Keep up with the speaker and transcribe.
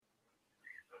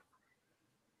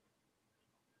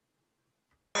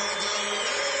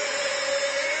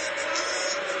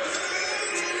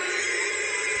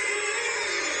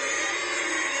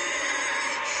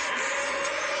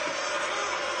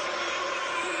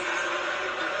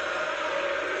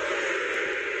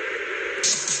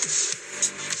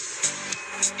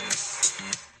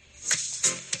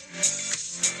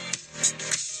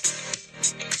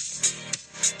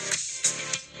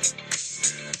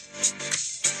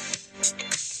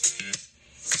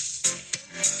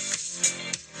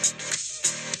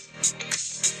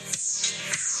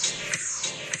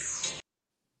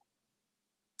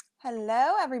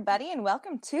everybody, and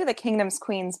welcome to the Kingdom's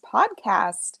Queens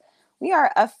podcast. We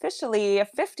are officially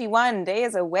 51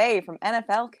 days away from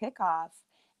NFL kickoff.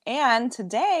 And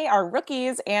today, our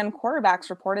rookies and quarterbacks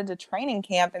reported to training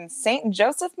camp in St.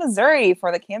 Joseph, Missouri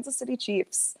for the Kansas City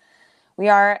Chiefs. We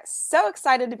are so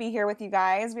excited to be here with you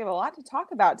guys. We have a lot to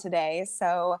talk about today,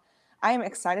 so I am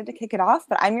excited to kick it off.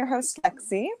 But I'm your host,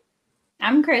 Lexi.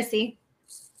 I'm Chrissy.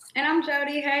 And I'm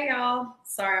Jodi. Hey, y'all.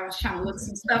 Sorry, I was trying to look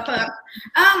some stuff up.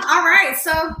 All right,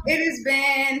 so it has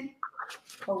been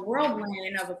a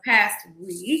whirlwind of a past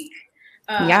week.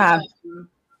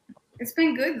 It's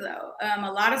been good, though. A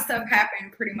lot of stuff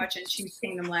happened pretty much in Chiefs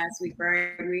Kingdom last week,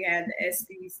 right? We had the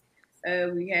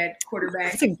SDs. We had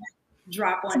quarterbacks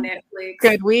drop on Netflix.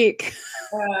 Good week.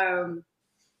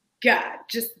 God,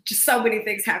 just so many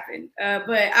things happened.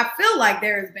 But I feel like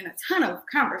there has been a ton of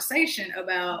conversation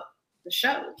about the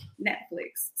show,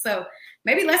 Netflix. So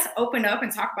maybe let's open up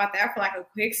and talk about that for like a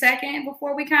quick second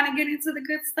before we kind of get into the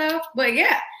good stuff. But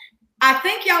yeah, I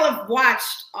think y'all have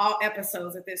watched all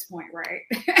episodes at this point, right?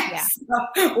 Yeah.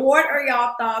 So what are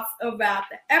y'all thoughts about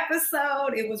the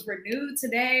episode? It was renewed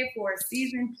today for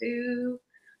season 2.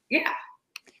 Yeah.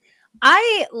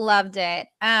 I loved it.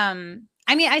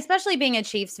 I mean, especially being a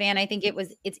Chiefs fan, I think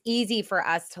it's easy for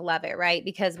us to love it, right?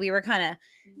 Because we were kind of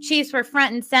Chiefs were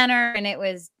front and center, and it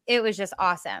was just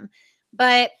awesome.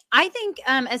 But I think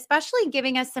especially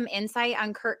giving us some insight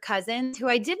on Kirk Cousins, who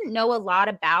I didn't know a lot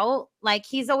about. Like,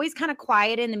 he's always kind of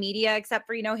quiet in the media, except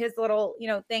for, his little,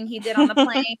 thing he did on the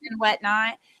plane and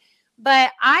whatnot.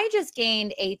 But I just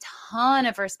gained a ton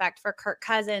of respect for Kirk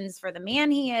Cousins, for the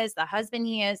man he is, the husband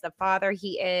he is, the father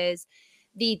he is,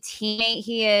 the teammate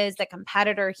he is, the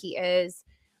competitor he is.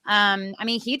 I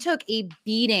mean, he took a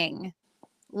beating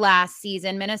last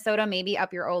season. Minnesota, maybe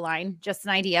up your O-line, just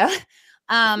an idea.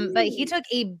 But he took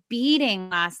a beating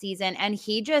last season, and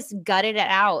he just gutted it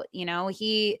out.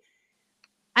 I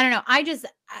don't know.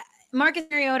 Marcus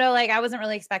Mariota, I wasn't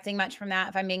really expecting much from that,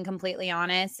 if I'm being completely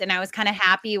honest. And I was kind of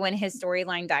happy when his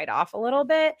storyline died off a little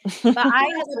bit. But I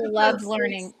just loved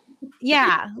learning.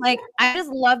 Yeah. I just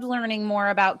loved learning more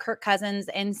about Kirk Cousins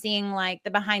and seeing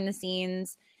the behind the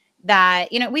scenes that,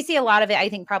 we see a lot of it, I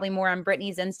think probably more on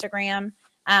Brittany's Instagram,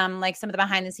 some of the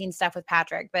behind the scenes stuff with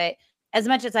Patrick. But as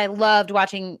much as I loved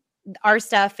watching our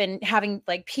stuff and having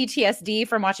PTSD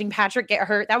from watching Patrick get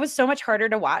hurt, that was so much harder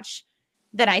to watch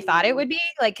than I thought it would be,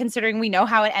 considering we know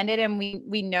how it ended and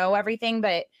we know everything.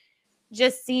 But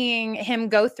just seeing him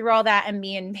go through all that and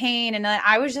be in pain. And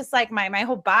I was just my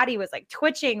whole body was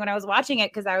twitching when I was watching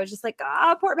it, because I was just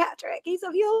poor Patrick.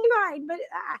 He'll be fine.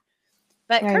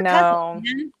 But Kirk Cousins,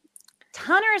 man,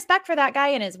 ton of respect for that guy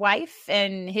and his wife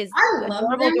and his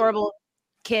adorable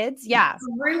kids. Yeah. I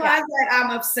realize that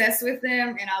I'm obsessed with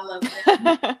them and I love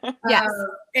them. Yes.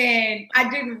 And I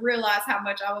didn't realize how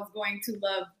much I was going to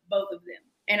love both of them.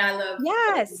 And I love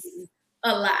them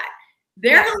a lot.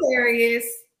 They're hilarious.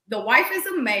 The wife is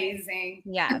amazing.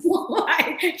 Yes.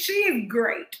 She is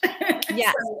great.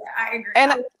 Yes. So, I agree.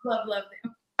 And I love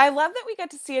them. I love that we get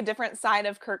to see a different side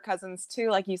of Kirk Cousins too.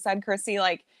 Like you said, Chrissy,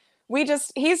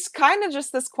 he's kind of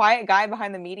just this quiet guy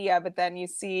behind the media, but then you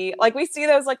see, we see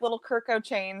those little Kirko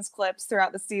Chains clips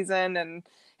throughout the season, and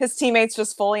his teammates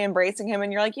just fully embracing him.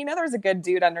 And you're there's a good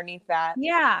dude underneath that.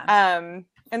 Yeah.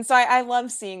 And so I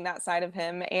love seeing that side of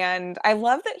him. And I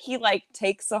love that he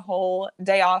takes a whole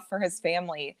day off for his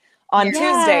family on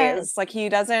Tuesdays.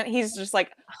 He's just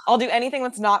I'll do anything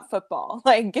that's not football.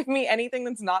 Give me anything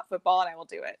that's not football and I will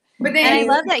do it. But then I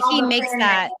love that he makes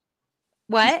that.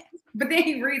 What? But then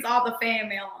he reads all the fan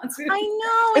mail on Twitter. I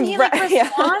know, and he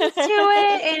responds to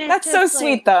it, and that's so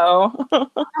sweet, though.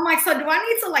 I'm so do I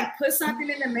need to put something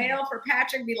in the mail for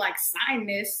Patrick? Be sign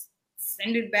this,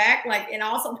 send it back, and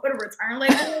also put a return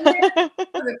label in there.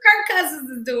 Because if Kirk Cousins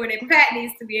is doing it, Pat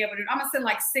needs to be able to. I'm gonna send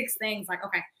 6 things.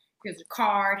 Okay, here's a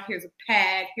card, here's a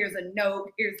pad, here's a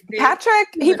note, here's this. Patrick,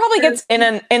 he probably gets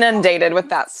inundated with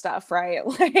that stuff, right?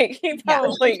 He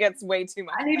probably gets way too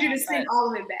much. I need you to send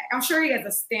all of it back. I'm sure he has a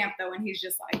stamp though, and he's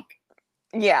just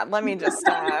yeah, let me just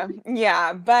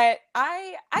yeah. But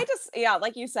I just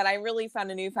like you said, I really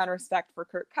found a newfound respect for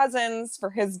Kirk Cousins,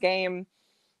 for his game,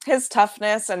 his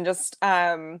toughness, and just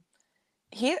all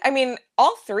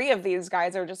 3 of these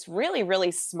guys are just really, really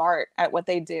smart at what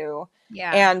they do.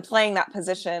 Yeah. And playing that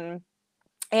position.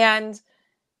 And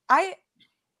I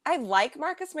like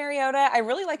Marcus Mariota. I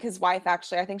really like his wife,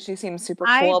 actually. I think she seems super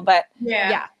cool. But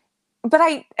yeah. But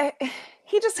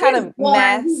he just had a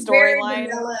mess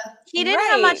storyline. He didn't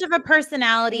have much of a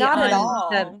personality at all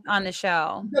on the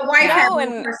show. The wife had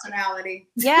no personality.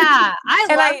 Yeah. I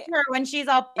loved her when she's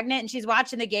all pregnant and she's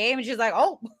watching the game and she's like,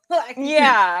 oh.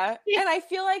 Yeah. And I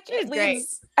feel like great.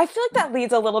 I feel like that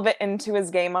leads a little bit into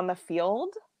his game on the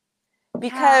field A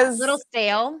because little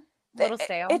stale.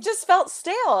 Stale. It just felt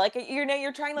stale. Like,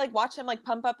 you're trying to like watch him like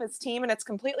pump up his team, and it's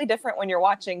completely different when you're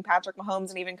watching Patrick Mahomes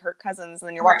and even Kirk Cousins, and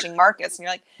then you're watching Marcus, and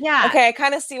you're like, yeah, okay, I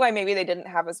kind of see why maybe they didn't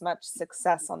have as much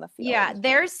success on the field. Yeah,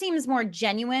 theirs seems more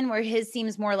genuine, where his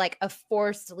seems more like a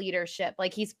forced leadership.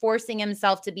 Like he's forcing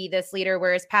himself to be this leader,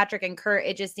 whereas Patrick and Kirk,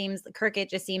 it just seems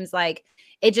like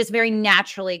it just very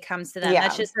naturally comes to them. Yeah.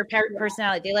 That's just their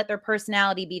personality. They let their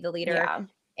personality be the leader. Yeah.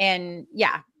 And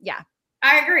yeah.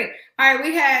 I agree. All right,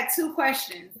 we had 2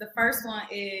 questions. The first one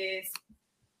is,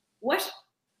 what's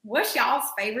y'all's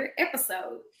favorite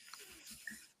episode?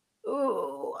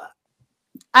 Ooh,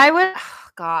 I would. Oh,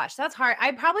 gosh, that's hard.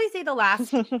 I'd probably say the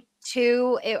last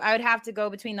 2. I would have to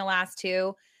go between the last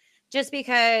 2, just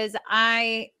because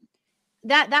that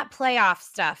playoff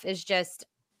stuff is just.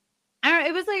 I don't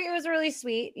know. It was really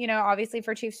sweet, obviously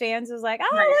for Chiefs fans. It was like,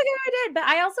 oh, look at what I did. But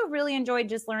I also really enjoyed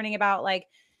just learning about like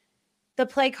the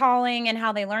play calling and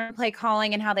how they learn play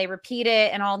calling and how they repeat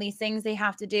it and all these things they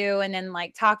have to do. And then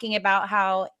like talking about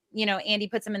how, Andy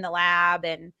puts them in the lab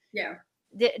and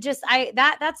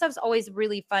that stuff's always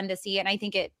really fun to see. And I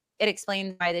think it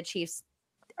explains why the Chiefs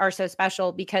are so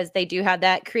special, because they do have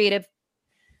that creative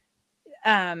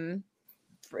freedom.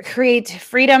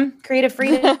 I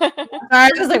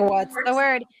was like, what's the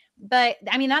word? But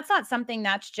I mean, that's not something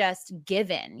that's just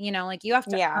given, like you have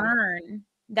to earn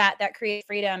that creative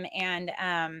freedom. And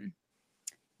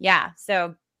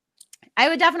so I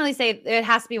would definitely say it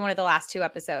has to be one of the last 2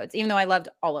 episodes, even though I loved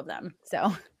all of them.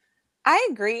 So I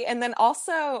agree. And then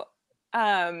also,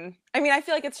 I mean, I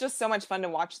feel like it's just so much fun to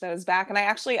watch those back. And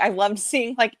I loved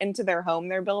seeing like into their home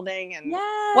they're building and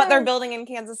what they're building in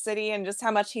Kansas City and just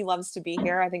how much he loves to be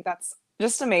here. I think that's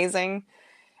just amazing.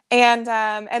 And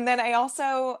then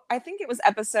I think it was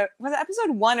episode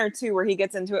 1 or 2 where he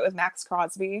gets into it with Max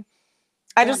Crosby.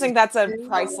 I just think that's a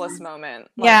priceless moment.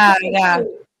 Yeah.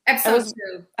 Episode 2.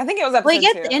 I think it was episode 2. Well, he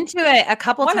gets into it a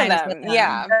couple One times. of them,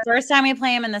 yeah. The first time we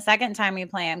play him and the second time we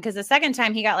play him, because the second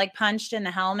time he got like punched in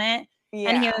the helmet,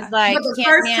 and he was like, but the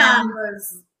first time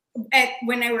was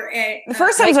when they were at. The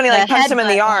first time was when he like punched him in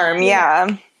the arm.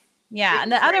 Yeah. Yeah, and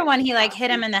the other one he like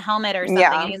hit him in the helmet or something,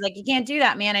 and he's like, "You can't do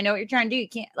that, man. I know what you're trying to do. You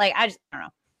can't." Like, I don't know.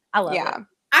 I love it.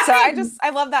 I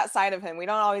love that side of him. We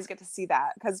don't always get to see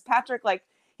that, because Patrick, like,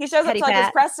 he shows up to like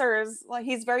his pressers, like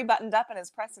he's very buttoned up in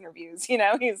his press interviews.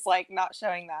 He's like not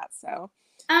showing that. So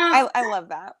I love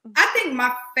that. I think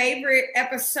my favorite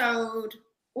episode,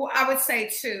 well, I would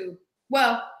say 2.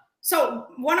 Well, so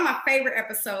one of my favorite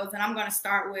episodes, and I'm going to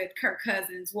start with Kirk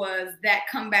Cousins, was that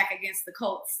comeback against the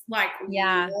Colts. Like,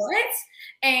 what?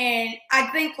 And I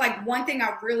think like one thing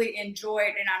I really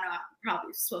enjoyed, and I know I'm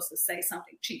probably supposed to say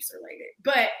something Chiefs related,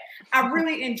 but I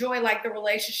really enjoy like the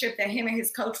relationship that him and his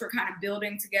coach were kind of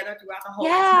building together throughout the whole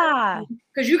season.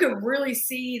 Because you could really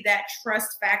see that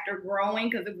trust factor growing,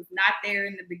 because it was not there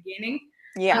in the beginning.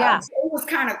 So it was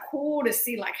kind of cool to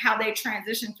see like how they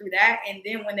transitioned through that. And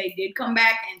then when they did come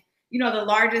back, and the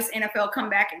largest NFL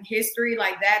comeback in history,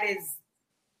 like that is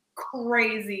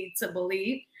crazy to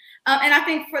believe. And I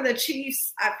think for the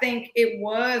Chiefs, I think it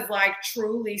was like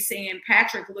truly seeing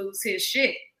Patrick lose his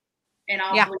shit. And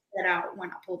I'll bleep that out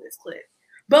when I pull this clip.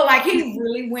 But like he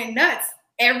really went nuts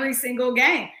every single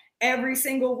game, every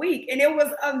single week. And it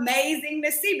was amazing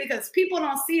to see, because people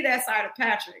don't see that side of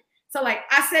Patrick. So like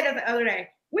I said it the other day,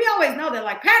 we always know that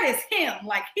like Pat is him.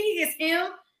 Like he is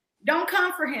him. Don't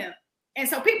come for him. And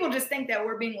so people just think that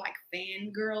we're being like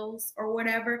fangirls or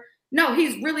whatever. No,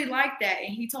 he's really like that.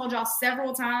 And he told y'all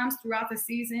several times throughout the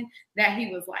season that he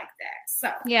was like that.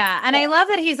 So yeah. And I love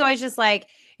that he's always just like,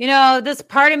 this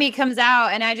part of me comes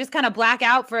out and I just kind of black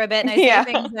out for a bit and I say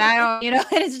things that I don't, and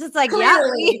it's just like,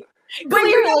 clearly. But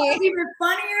you know what's even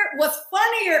funnier? What's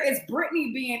funnier is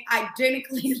Brittany being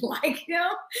identically like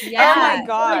him. Yeah. Oh my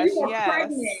gosh. Yes.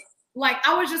 Pregnant. Like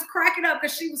I was just cracking up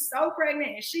because she was so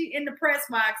pregnant and she in the press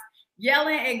box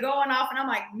yelling and going off, and I'm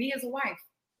like, me as a wife,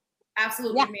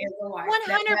 absolutely, me as a wife,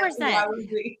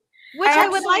 100%. Which I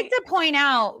would like to point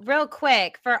out real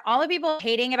quick for all the people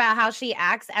hating about how she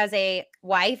acts as a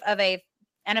wife of a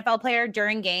NFL player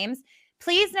during games.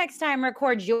 Please next time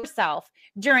record yourself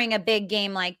during a big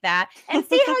game like that and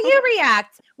see how you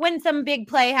react when some big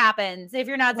play happens. If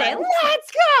you're not saying,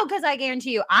 let's go, because I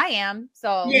guarantee you I am.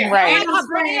 So you're not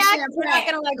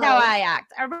going to like how I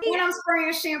act. When I'm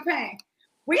spraying champagne.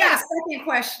 We got a second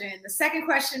question. The second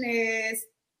question is,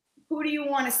 who do you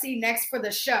want to see next for the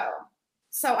show?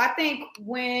 So I think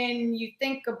when you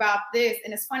think about this,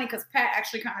 and it's funny because Pat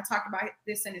actually kind of talked about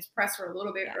this in his presser a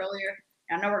little bit earlier.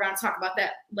 I know we're going to talk about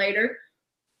that later.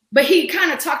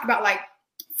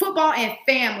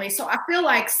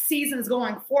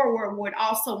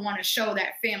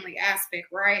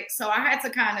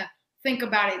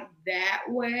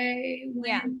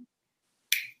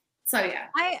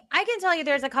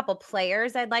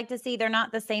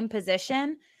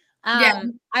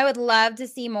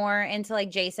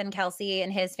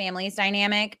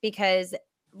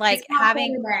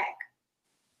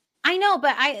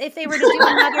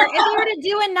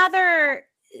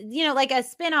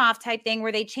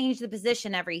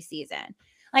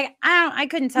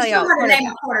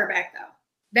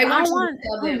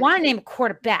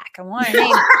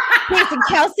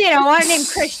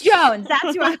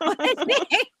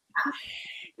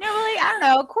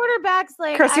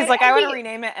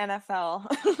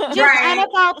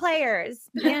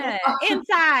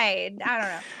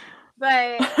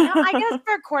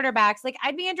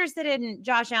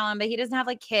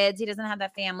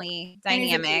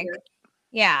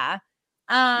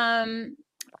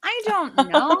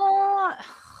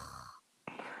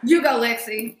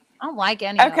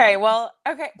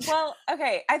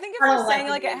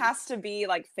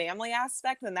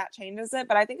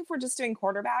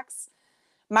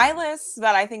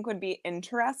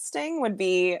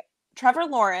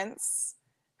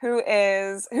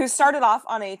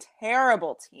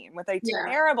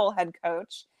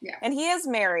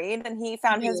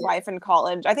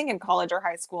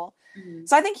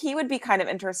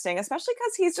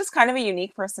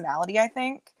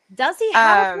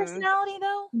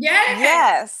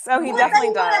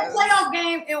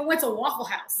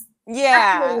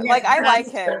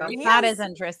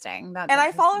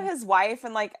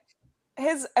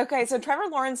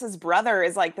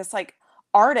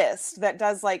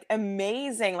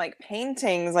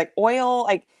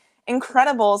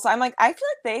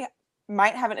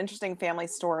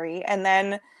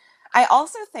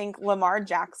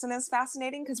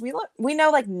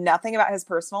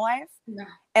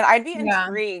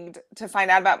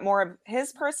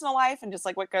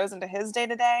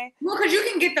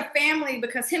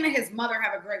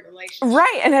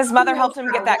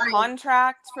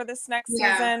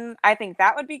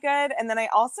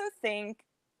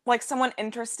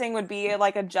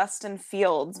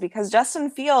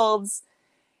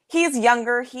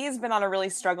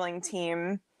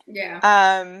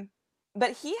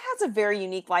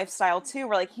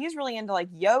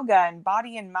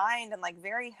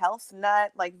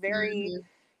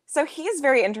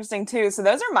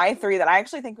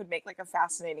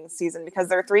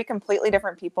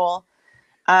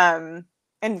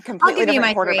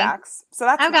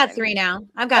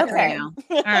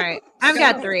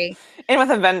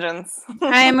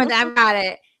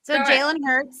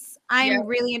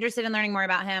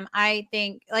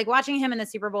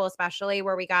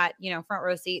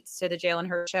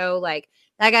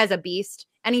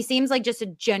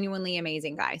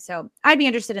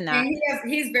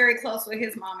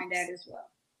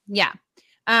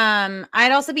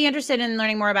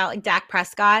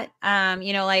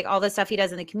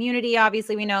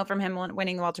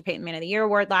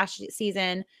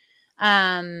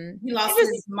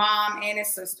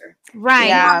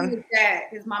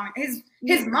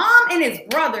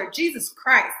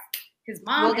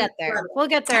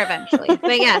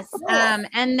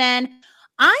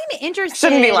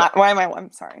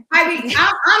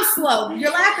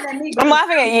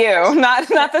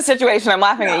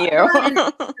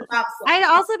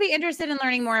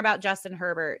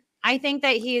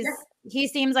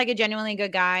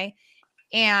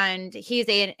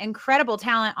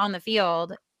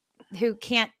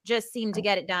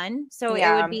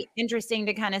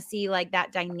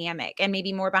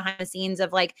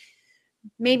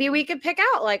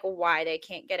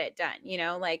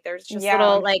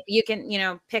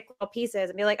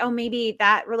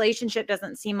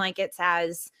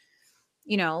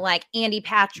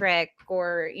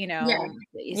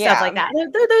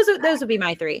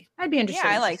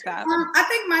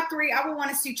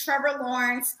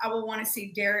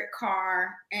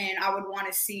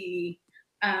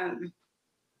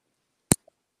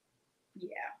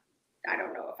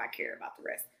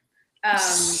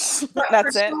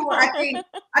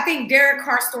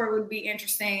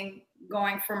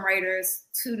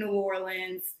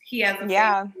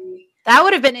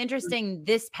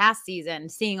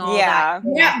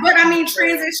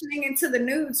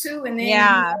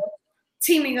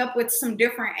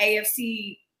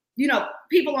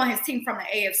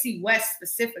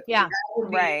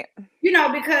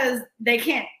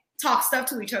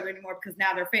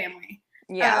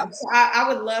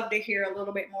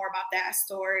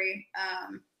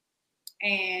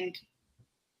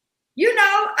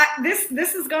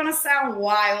 This is gonna sound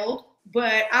wild,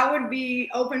 but I would be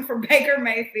open for Baker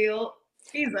Mayfield.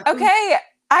 Okay.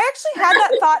 I actually had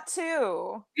that thought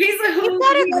too. He's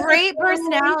got a great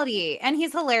personality, and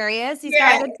he's hilarious. He's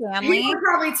got a good family. He would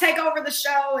probably take over the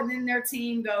show, and then their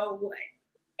team go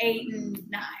 8 and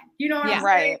 9. You know what I'm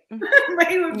saying? But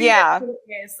he would be it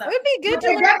would be good to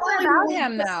learn about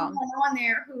him, though. On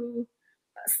there who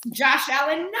Josh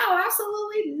Allen? No,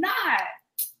 absolutely not.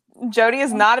 Jodi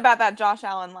is not about that Josh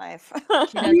Allen life.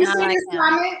 She does not like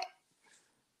him.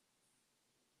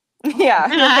 Yeah,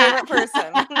 your favorite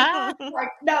person.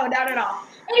 No, not at all.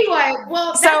 Anyway, and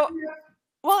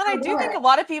I do think a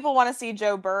lot of people want to see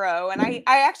Joe Burrow, and I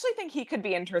actually think he could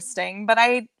be interesting, but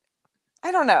I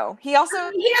don't know. He has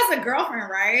a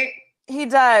girlfriend, right? He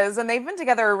does, and they've been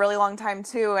together a really long time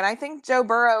too. And I think Joe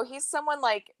Burrow, he's someone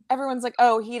like everyone's like,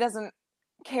 oh, he doesn't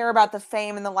care about the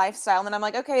fame and the lifestyle. And then I'm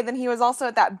like, okay, then he was also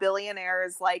at that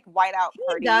billionaire's like whiteout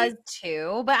party. He does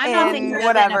too, but I'm not saying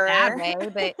whatever. In a bad way,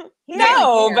 but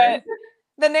but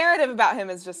the narrative about him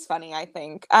is just funny, I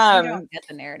think. I don't get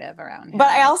the narrative around him.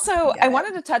 But I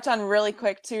wanted to touch on really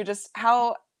quick too, just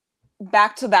how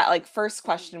back to that like first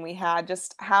question we had,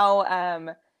 just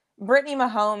how Brittany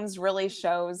Mahomes really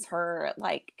shows her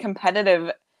like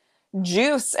competitive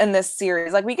juice in this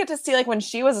series. Like we get to see like when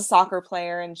she was a soccer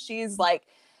player and she's like,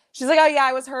 oh yeah,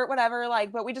 I was hurt, whatever.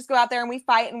 Like, but we just go out there and we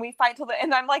fight till the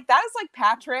end. I'm like, that is like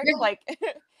Patrick. Like,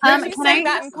 she's saying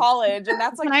that in college, and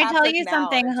that's like. Can I tell you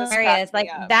something hilarious? Like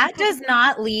that does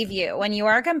not leave you when you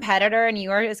are a competitor and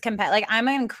you are as like I'm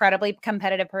an incredibly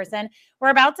competitive person. We're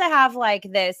about to have like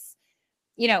this,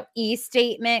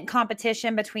 e-statement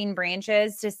competition between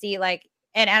branches to see like.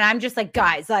 And I'm just like,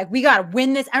 guys, like, we got to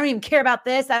win this. I don't even care about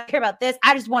this. I don't care about this.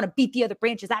 I just want to beat the other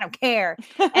branches. I don't care.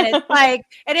 And it's like,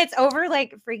 and it's over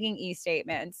like freaking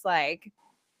e-statements. Like,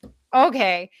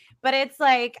 okay. But it's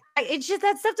like, it's just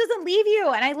that stuff doesn't leave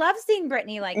you. And I love seeing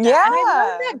Brittany like that. Yeah. And I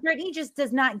love that Brittany just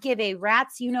does not give a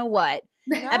rat's what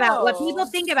about what people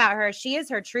think about her. She is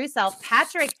her true self.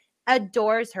 Patrick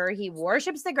adores her. He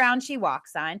worships the ground she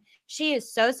walks on. She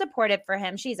is so supportive for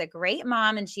him. She's a great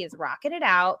mom and she is rocking it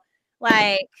out.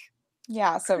 Like,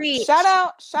 yeah, so shout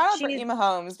out Brittany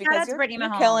Mahomes because you're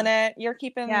killing it. You're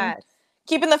keeping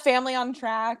the family on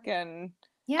track, and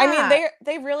I mean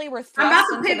they really were thrust. I'm about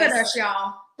to pivot us,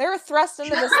 y'all. They were thrust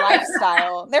into this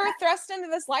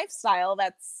lifestyle.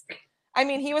 That's, I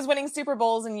mean, he was winning Super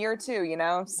Bowls in year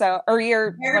 2, so or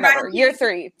year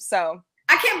 3. So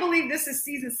I can't believe this is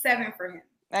season 7 for him.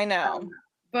 I know,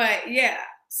 but yeah,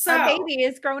 so our baby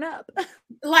is grown up,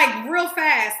 like real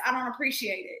fast. I don't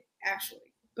appreciate it.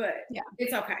 Actually, but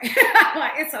it's okay.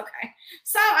 Like, it's okay.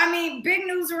 So, I mean, big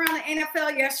news around the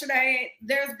NFL yesterday.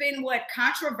 There's been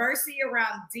controversy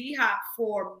around DHop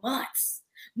for months,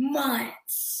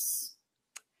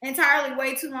 entirely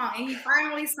way too long. And he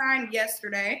finally signed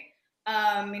yesterday.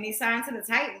 And he signed to the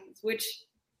Titans, which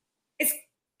is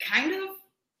kind of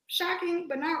shocking,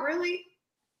 but not really.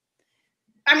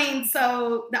 I mean,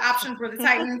 so the options were the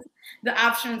Titans. The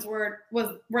options were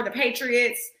the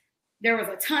Patriots. There was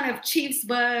a ton of Chiefs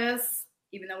buzz,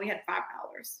 even though we had $5.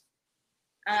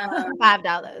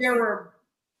 $5. There were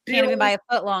can't even buy a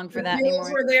foot long for that Bills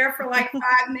anymore. Were there for like 5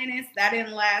 minutes. That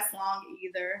didn't last long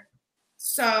either.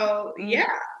 So yeah,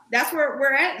 that's where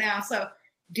we're at now. So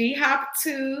DHop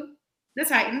to the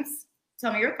Titans.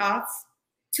 Tell me your thoughts.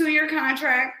 2-year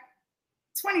contract,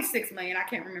 $26 million. I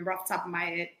can't remember off the top of my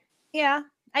head. Yeah.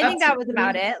 I think that was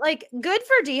about it. Like, good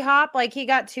for DHop. Like, he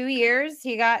got 2 years.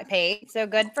 He got paid. So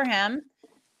good for him.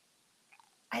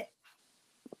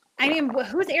 I mean,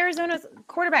 who's Arizona's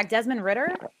quarterback? Desmond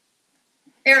Ridder?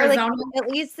 Arizona. Like, at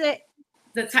least the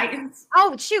Titans.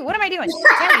 Oh, shoot. What am I doing?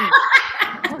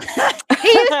 He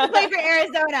used to play for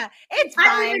Arizona. It's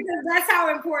fine. Because that's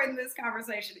how important this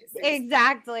conversation is.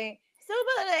 Exactly. So,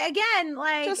 but again,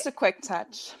 like, just a quick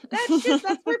touch. That's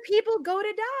where people go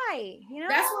to die.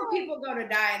 That's where people go to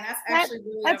die, and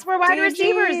that's where wide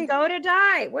receivers go to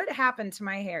die. What happened to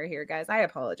my hair here, guys? I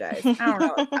apologize. I don't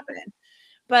know what's happening,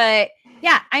 but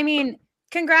yeah, I mean,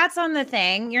 congrats on the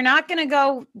thing. You're not gonna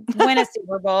go win a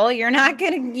Super Bowl. You're not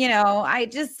gonna,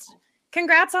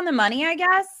 congrats on the money. I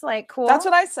guess, like, cool. That's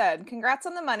what I said. Congrats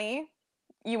on the money.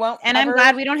 You won't. And I'm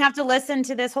glad we don't have to listen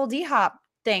to this whole DHop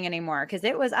thing anymore because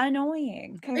it was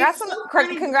annoying. Congrats on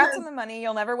the money.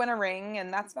 You'll never win a ring,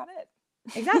 and that's about it.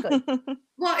 Exactly.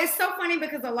 Well, it's so funny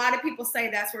because a lot of people say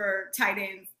that's where tight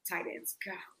ends,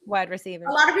 God. Wide receivers.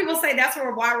 A lot of people say that's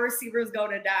where wide receivers go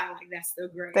to die. Like, that's still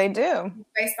great. They do.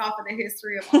 Based off of the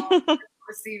history of all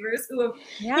receivers who have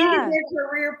ended their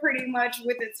career pretty much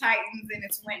with the Titans, and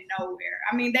it's went nowhere.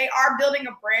 I mean, they are building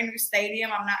a brand new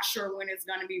stadium. I'm not sure when it's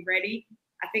going to be ready.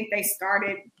 I think they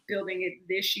started building it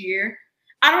this year.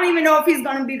 I don't even know if he's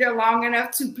going to be there long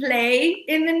enough to play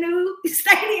in the new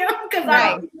stadium because I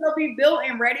don't think it'll be built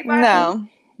and ready by then.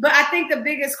 But I think the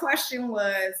biggest question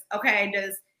was, okay,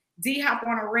 does DHop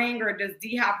want a ring or does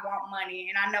DHop want money?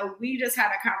 And I know we just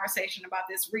had a conversation about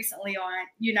this recently on,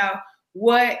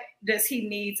 what does he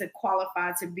need to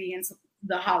qualify to be in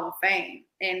the Hall of Fame?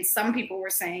 And some people were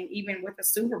saying even with the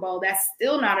Super Bowl, that's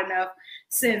still not enough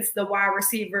since the wide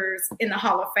receivers in the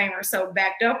Hall of Fame are so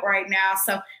backed up right now.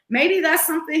 So maybe that's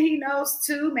something he knows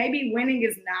too. Maybe winning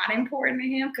is not important to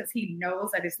him because he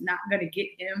knows that it's not going to get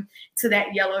him to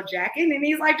that yellow jacket. And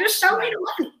he's like, just show me the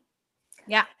money.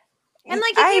 Yeah. And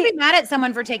like, you can't be mad at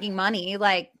someone for taking money.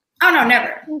 Like, oh no,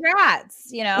 never. Congrats.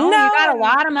 You got a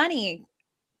lot of money.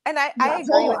 And I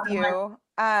agree with you.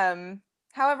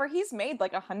 However, he's made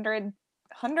like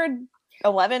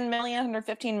 111 million,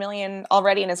 115 million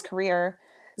already in his career.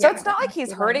 So it's not like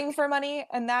he's hurting for money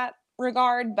in that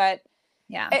regard, but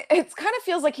it kind of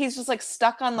feels like he's just like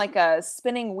stuck on like a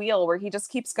spinning wheel where he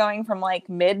just keeps going from like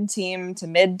mid-team to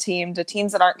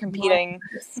teams that aren't competing.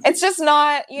 It's just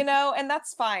not, and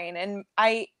that's fine. And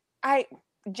I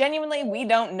genuinely, we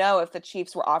don't know if the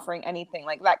Chiefs were offering anything.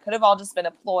 Like that could have all just been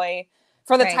a ploy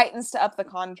for the Titans to up the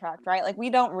contract, right? Like we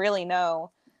don't really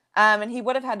know. And he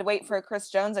would have had to wait for a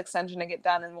Chris Jones extension to get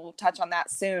done, and we'll touch on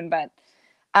that soon. But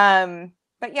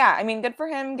yeah, I mean, good for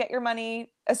him. Get your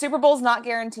money. A Super Bowl's not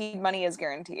guaranteed. Money is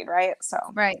guaranteed, right? So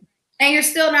and you're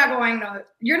still not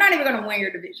you're not even going to win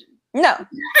your division. No,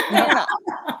 no.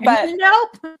 But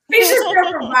nope. He's just there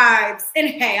for vibes. And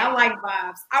hey, I like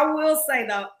vibes. I will say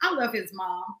though, I love his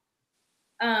mom.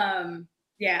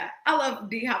 Yeah, I love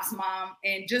DHop's mom,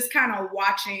 and just kind of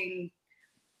watching,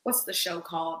 what's the show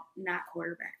called? Not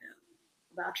Quarterback though.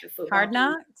 About your football. Hard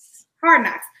Knocks. Hard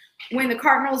Knocks. When the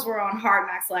Cardinals were on Hard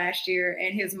Knocks last year,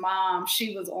 and his mom,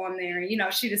 she was on there.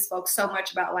 She just spoke so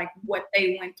much about like what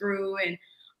they went through and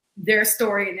their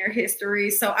story and their history.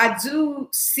 So I do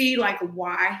see like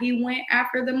why he went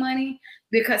after the money,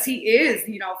 because he is,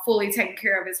 fully taking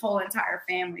care of his whole entire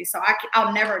family. So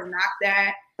I'll never knock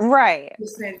that. Right.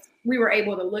 Since we were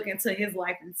able to look into his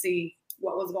life and see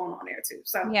what was going on there too.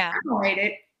 So I don't hate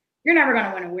it. You're never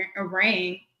going to win a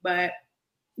ring, but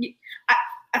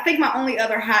I think my only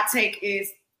other hot take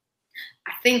is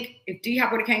I think if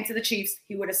DHop would have came to the Chiefs,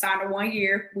 he would have signed a 1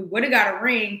 year. We would have got a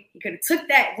ring. He could have took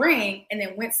that ring and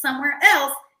then went somewhere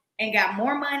else and got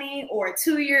more money, or a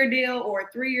 2-year deal or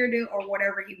a 3-year deal or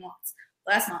whatever he wants.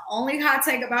 That's my only hot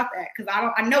take about that,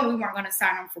 because I know we weren't going to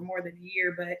sign him for more than a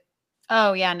year, but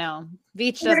oh yeah, no,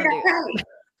 Veach doesn't do it.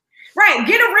 Right,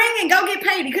 get a ring and go get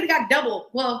paid. He could have got double.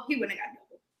 Well, he wouldn't have got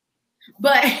double,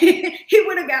 but he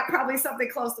would have got probably something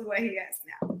close to what he has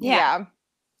now. Yeah,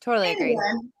 totally agree.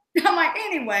 I'm like,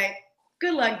 anyway,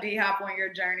 good luck, DHop, on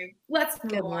your journey. Let's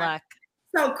move on. Good luck.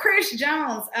 So Chris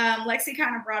Jones, Lexi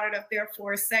kind of brought it up there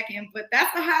for a second, but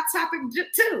that's a hot topic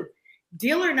too.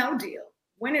 Deal or no deal?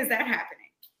 When is that happening?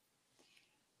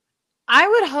 I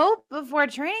would hope before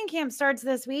training camp starts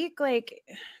this week. Like,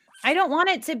 I don't want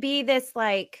it to be this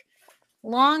like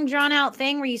long drawn out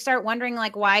thing where you start wondering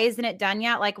like, why isn't it done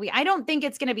yet? Like I don't think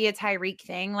it's going to be a Tyreek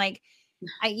thing. Like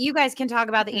you guys can talk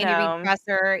about the Andy Reid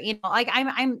presser, like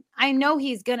I know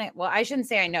he's going to, well, I shouldn't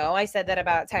say I know, I said that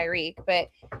about Tyreek, but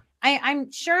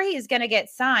I'm sure he's going to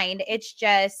get signed. It's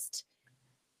just,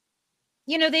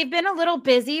 they've been a little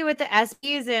busy with the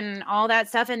SBs and all that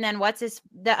stuff. And then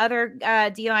the other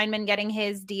D lineman getting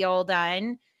his deal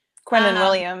done. Quentin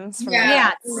Williams.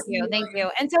 Thank you.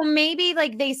 And so maybe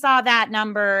like they saw that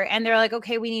number and they're like,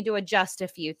 okay, we need to adjust a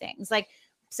few things. Like,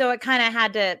 so it kind of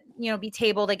had to, be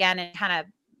tabled again and kind of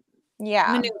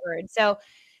maneuvered. So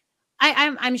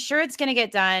I'm sure it's going to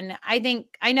get done. I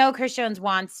know Chris Jones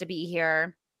wants to be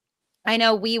here. I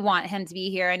know we want him to be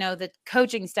here. I know the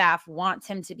coaching staff wants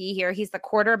him to be here. He's the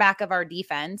quarterback of our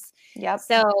defense. Yep.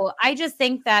 So I just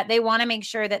think that they want to make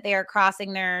sure that they are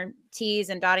crossing their T's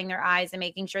and dotting their I's and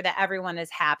making sure that everyone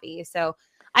is happy. So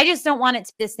I just don't want it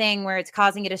to be this thing where it's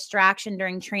causing a distraction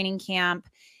during training camp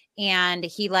and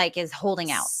he like is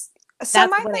holding out. So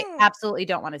that's what I absolutely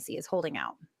don't want to see, is holding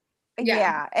out.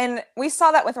 Yeah. And we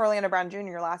saw that with Orlando Brown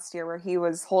Jr. last year where he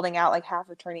was holding out like half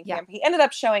of training camp. He ended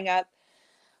up showing up.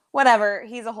 Whatever,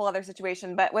 he's a whole other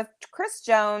situation. But with Chris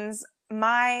Jones,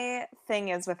 my thing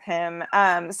is with him.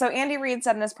 So Andy Reid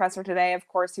said in his presser today, of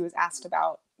course, he was asked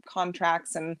about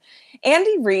contracts. And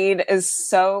Andy Reid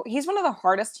he's one of the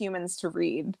hardest humans to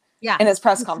read in his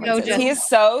press conferences. He is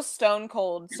so stone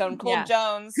cold Jones, stone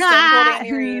cold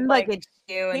Andy Reid. Look at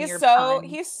you and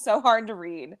he's so hard to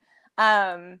read.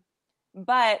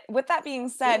 But with that being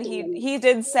said, he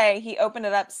did say, he opened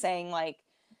it up saying like,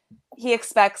 he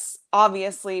expects,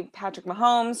 obviously, Patrick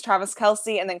Mahomes, Travis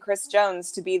Kelce, and then Chris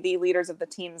Jones to be the leaders of the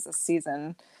teams this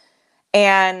season.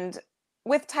 And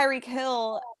with Tyreek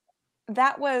Hill,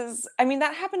 that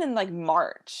happened in like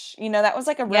March. That was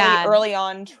like a really early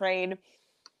on trade.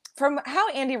 From how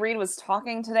Andy Reid was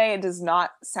talking today, it does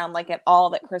not sound like at all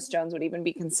that Chris Jones would even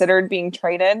be considered being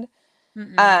traded.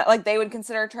 Like they would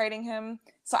consider trading him.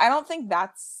 So I don't think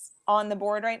that's on the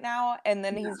board right now. And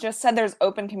then he's just said there's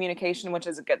open communication, which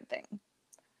is a good thing.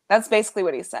 That's basically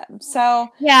what he said. So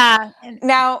yeah.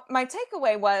 Now my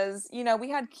takeaway was, we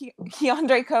had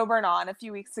Keandre Coburn on a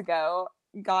few weeks ago.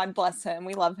 God bless him.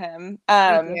 We love him.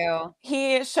 We do.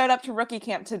 He showed up to rookie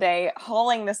camp today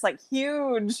hauling this like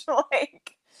huge,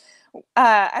 like,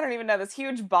 I don't even know, this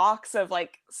huge box of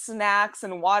like snacks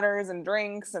and waters and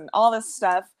drinks and all this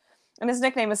stuff. And his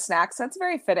nickname is Snacks, so it's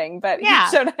very fitting. But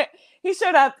he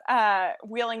showed up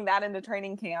wheeling that into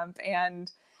training camp.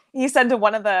 And he said to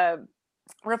one of the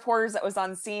reporters that was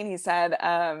on scene, he said,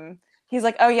 he's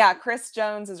like, oh yeah, Chris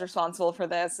Jones is responsible for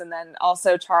this. And then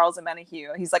also Charles and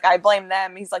Menahue. He's like, I blame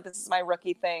them. He's like, this is my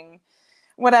rookie thing.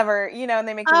 Whatever, and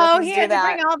they make the rookies do that. Oh, he had to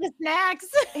bring all the snacks.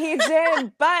 He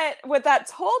did. But what that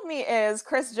told me is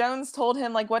Chris Jones told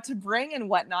him like what to bring and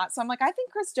whatnot. So I'm like, I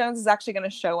think Chris Jones is actually going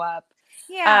to show up.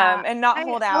 Yeah. And not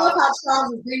hold out. I love how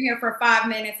Charles has been here for 5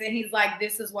 minutes and he's like,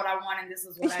 this is what I want and this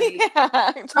is what I need.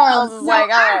 Yeah. Charles is like, all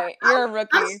right, you're a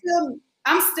rookie.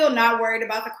 I'm still not worried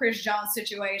about the Chris Jones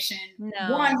situation.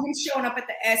 No. One, he's showing up at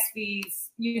the SVs.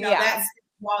 That's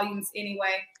volumes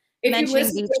anyway. If mentioned you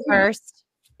listen Beach first.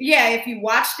 Yeah, if you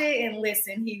watched it and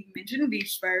listened, he mentioned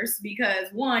Beach first because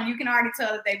one, you can already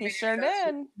tell that they've been. He sure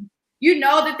did. You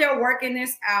know that they're working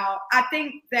this out. I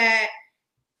think that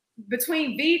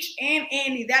between Beach and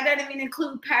Andy, that doesn't even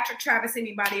include Patrick, Travis,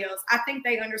 anybody else. I think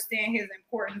they understand his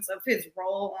importance of his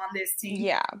role on this team.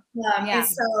 Yeah. And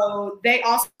so they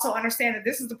also understand that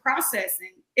this is the process. And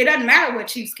it doesn't matter what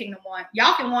Chiefs Kingdom want.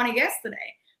 Y'all can want it yesterday.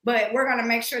 But we're going to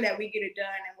make sure that we get it done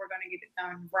and we're going to get it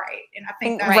done right. And I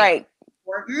think that's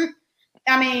important.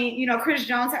 I mean, Chris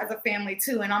Jones has a family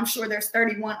too. And I'm sure there's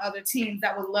 31 other teams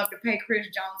that would love to pay Chris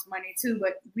Jones money too.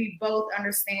 But we both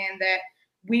understand that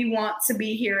we want to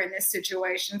be here in this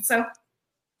situation. So,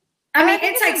 I mean,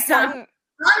 it takes time.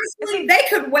 Honestly, they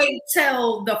could wait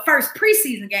till the first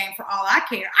preseason game for all I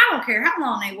care. I don't care how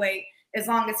long they wait as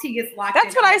long as he gets locked in.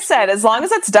 That's what I said. As long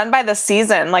as it's done by the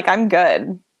season, like, I'm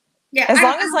good. Yeah. As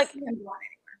long as, like,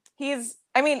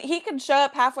 he could show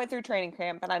up halfway through training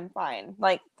camp and I'm fine.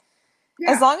 Like,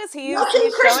 as long as he's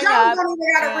showing up. Don't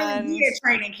even gotta really be at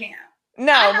training camp.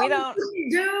 No, we don't. You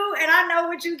do, and I know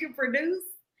what you can produce.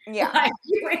 Yeah. Like,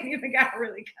 you ain't even got to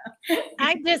really come.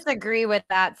 I disagree with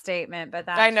that statement, but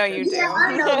I know you do. Yeah,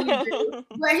 I know you do.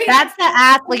 That's the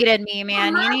athlete in me,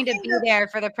 man. You need to be there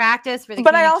for the practice, for the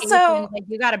But I also, like,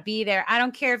 you got to be there. I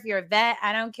don't care if you're a vet.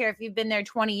 I don't care if you've been there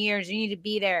 20 years. You need to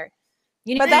be there.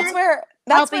 But that's where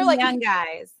like young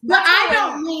guys. But I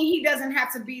don't mean he doesn't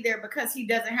have to be there because he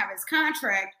doesn't have his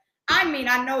contract. I mean,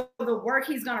 I know the work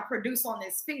he's going to produce on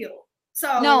this field.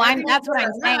 So no, that's what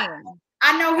I'm saying.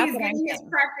 I know he's getting his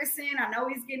practice in. I know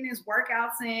he's getting his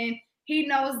workouts in. He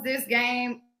knows this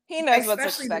game. He knows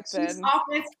what's expected.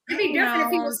 Offense. It'd be different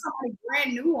if he was somebody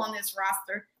brand new on this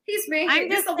roster. He's been. I'm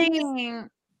just saying,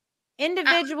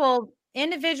 individual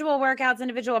workouts,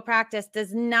 individual practice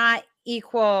does not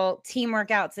equal team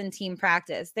workouts and team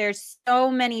practice. There's so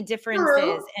many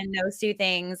differences in those two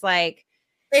things. Like,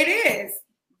 it is.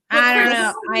 I don't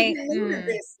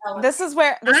know. This is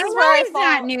where I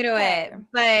not new to it,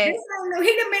 but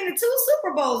he done been to 2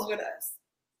 Super Bowls with us.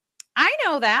 I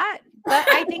know that, but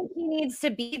I think he needs to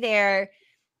be there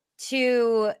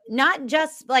to not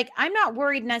just like, I'm not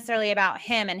worried necessarily about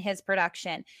him and his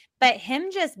production, but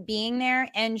him just being there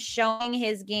and showing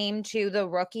his game to the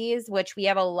rookies, which we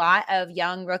have a lot of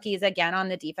young rookies again on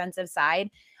the defensive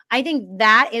side. I think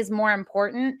that is more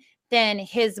important than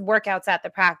his workouts at the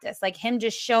practice. Like him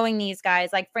just showing these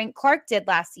guys like Frank Clark did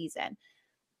last season,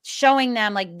 showing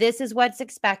them like, this is what's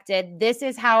expected. This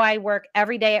is how I work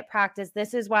every day at practice.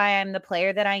 This is why I'm the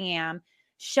player that I am,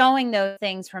 showing those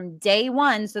things from day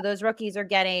one. So those rookies are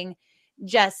getting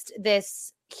just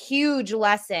this huge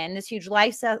lesson, this huge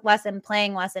life lesson,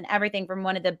 playing lesson, everything from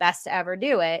one of the best to ever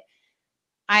do it.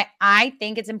 I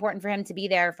think it's important for him to be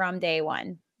there from day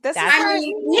one. He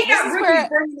got rookies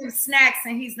bringing him snacks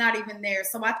and he's not even there.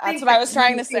 So I think that's what I was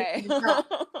trying to say.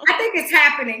 I think it's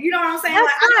happening. You know what I'm saying? Like,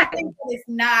 I think that it's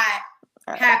not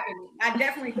happening. I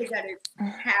definitely think that it's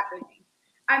happening.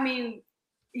 I mean,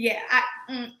 yeah,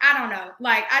 I don't know.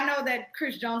 Like, I know that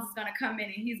Chris Jones is going to come in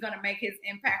and he's going to make his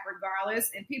impact regardless.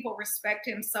 And people respect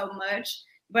him so much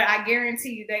but I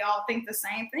guarantee you they all think the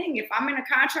same thing. If I'm in a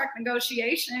contract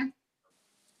negotiation,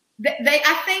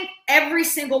 I think every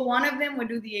single one of them would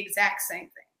do the exact same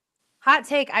thing. Hot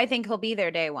take, I think he'll be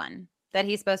there day one that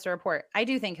he's supposed to report. I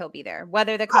do think he'll be there,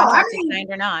 whether the contract is signed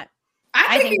or not.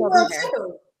 I think he will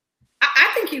too.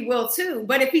 I think he will too.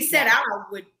 But if he said out, I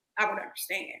would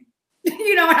understand.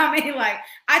 You know what I mean? Like,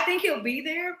 I think he'll be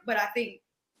there, but I think,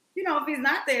 if he's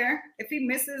not there, if he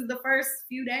misses the first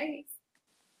few days,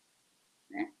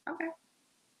 okay.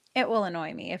 It will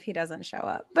annoy me if he doesn't show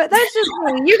up. But that's just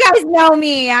me. You guys know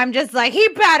me. I'm just like, he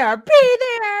better be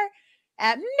there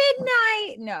at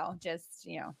midnight. No, just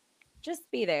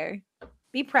be there.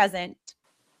 Be present.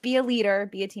 Be a leader.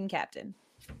 Be a team captain.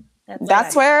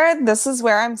 This is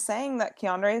where I'm saying that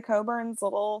Keandre Coburn's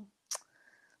little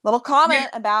comment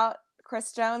about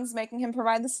Chris Jones making him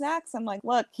provide the snacks. I'm like,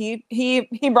 look, he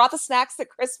brought the snacks that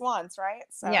Chris wants, right?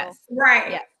 So yes.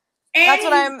 Right. Yeah. That's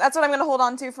what I'm going to hold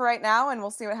on to for right now, and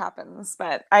we'll see what happens.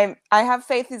 But I have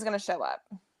faith he's going to show up.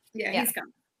 Yeah, he's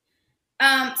coming.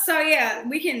 So yeah,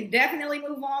 we can definitely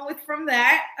move on from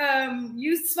that.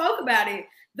 You spoke about it.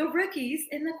 The rookies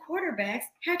and the quarterbacks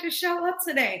had to show up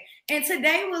today, and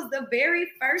today was the very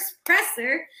first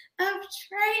presser of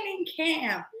training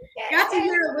camp. Got to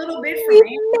hear a little bit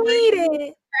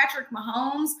from Patrick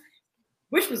Mahomes,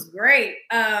 which was great.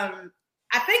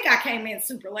 I think I came in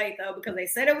super late though because they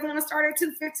said it was going to start at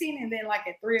 2:15, and then like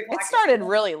at 3 o'clock. It started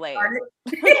really late.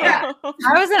 Yeah, I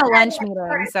was in a lunch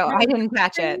meeting, so I didn't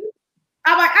catch it.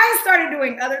 I'm like, I started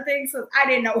doing other things, so I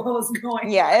didn't know what was going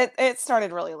on. Yeah, it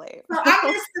started really late. So I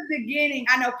missed the beginning.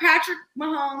 I know Patrick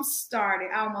Mahomes started.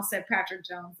 I almost said Patrick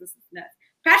Jones. This is nuts.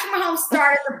 Patrick Mahomes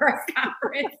started the press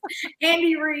conference.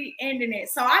 Andy Reid ending it.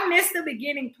 So I missed the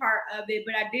beginning part of it,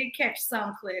 but I did catch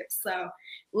some clips. So,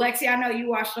 Lexi, I know you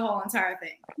watched the whole entire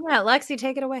thing. Yeah, Lexi,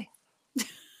 take it away.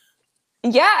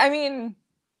 Yeah, I mean,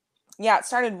 it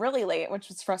started really late, which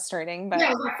was frustrating. But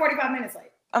yeah, it was like 45 minutes late.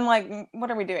 I'm like,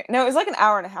 what are we doing? No, it was like an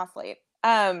hour and a half late.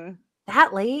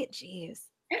 That late? Jeez.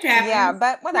 It happened. Yeah,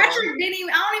 but whatever. Patrick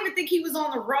I don't even think he was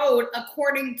on the road,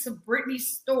 according to Brittany's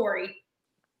story.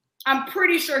 I'm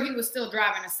pretty sure he was still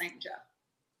driving the same job.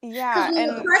 Yeah.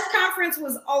 When the press conference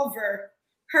was over,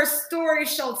 her story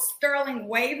showed Sterling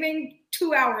waving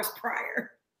 2 hours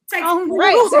prior.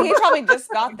 Right. So he probably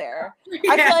just got there.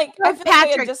 Yeah. I feel like they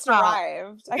had just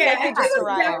arrived. I feel like they just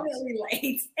arrived. Definitely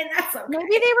late, and that's okay. Maybe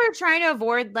they were trying to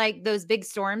avoid like those big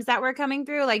storms that were coming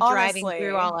through, like driving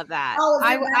through all of that.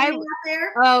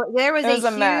 There was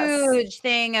a huge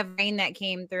thing of rain that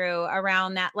came through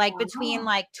around that, like between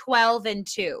like 12 and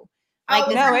 2. Like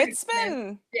it's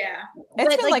been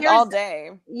like all day.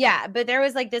 Yeah, but there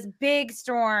was like this big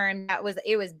storm it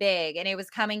was big, and it was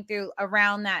coming through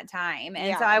around that time.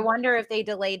 And so I wonder if they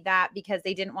delayed that because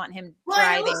they didn't want him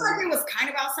driving. It looks like it was kind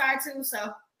of outside too,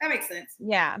 so that makes sense.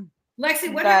 Yeah.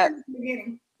 Lexi, what happened in the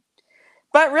beginning?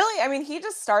 But really, I mean, he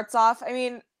just starts off. I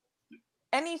mean,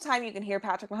 anytime you can hear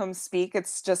Patrick Mahomes speak,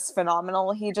 it's just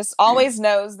phenomenal. He just always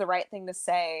knows the right thing to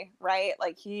say, right?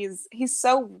 Like he's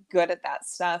so good at that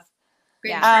stuff.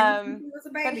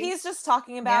 But he's just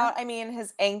talking about, I mean,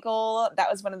 his ankle. That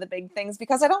was one of the big things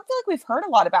because I don't feel like we've heard a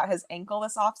lot about his ankle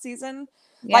this offseason.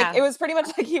 Yeah. Like it was pretty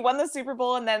much like he won the Super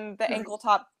Bowl and then the ankle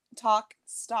talk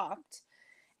stopped.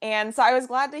 And so I was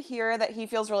glad to hear that he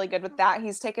feels really good with that.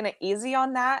 He's taken it easy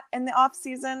on that in the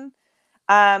offseason,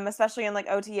 especially in like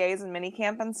OTAs and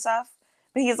minicamp and stuff.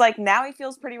 But he's like, now he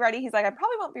feels pretty ready. He's like, I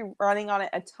probably won't be running on it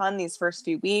a ton these first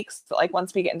few weeks, but like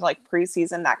once we get into like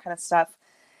preseason, that kind of stuff,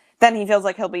 then he feels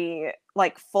like he'll be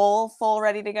like full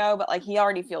ready to go. But like he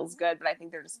already feels good. But I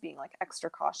think they're just being like extra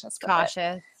cautious,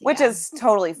 which is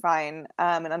totally fine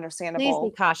and understandable.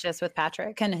 Please be cautious with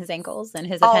Patrick and his ankles and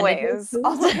his appendages.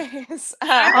 I think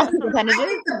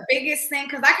the biggest thing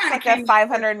because I kind of like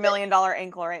a $500 million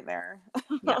ankle right there.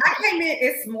 I came in.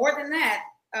 It's more than that.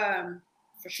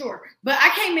 For sure. But I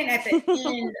came in at the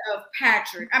end of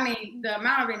Patrick. I mean, the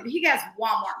amount of it, he has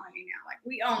Walmart money now. Like,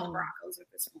 we own the Broncos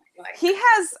at this point. Like, he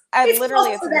has,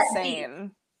 literally, it's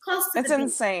insane. It's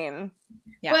insane.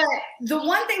 Yeah. But the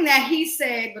one thing that he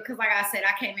said, because like I said,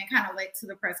 I came in kind of late to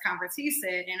the press conference, he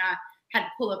said, and I had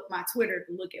to pull up my Twitter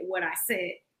to look at what I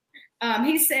said.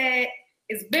 He said,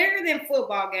 it's bigger than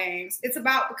football games. It's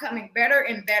about becoming better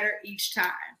and better each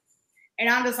time. And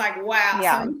I'm just like, wow.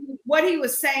 Yeah. So what he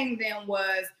was saying then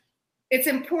was it's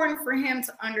important for him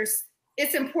to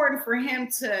it's important for him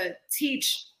to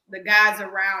teach the guys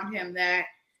around him that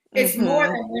it's more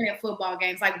than winning football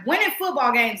games. Like winning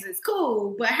football games is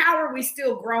cool, but how are we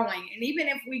still growing? And even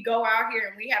if we go out here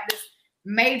and we have this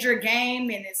major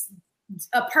game and it's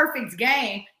a perfect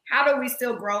game, how do we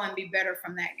still grow and be better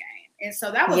from that game? And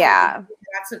so that was the thing that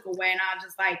I took away. And I was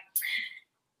just like,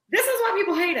 this is why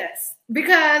people hate us.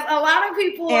 Because a lot of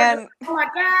people are just, oh my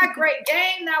God, great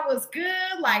game. That was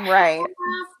good. Like,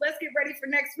 let's get ready for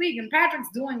next week. And Patrick's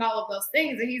doing all of those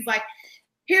things. And he's like,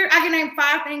 here, I can name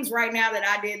 5 things right now that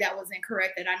I did that was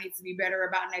incorrect that I need to be better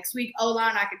about next week.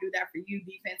 O-line, I can do that for you.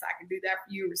 Defense, I can do that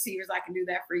for you. Receivers, I can do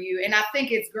that for you. And I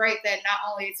think it's great that not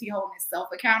only is he holding himself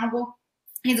accountable,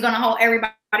 he's going to hold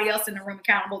everybody else in the room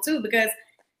accountable too, because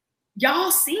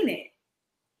y'all seen it.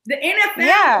 The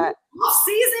NFL all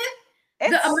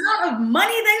season, the amount of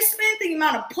money they've spent, the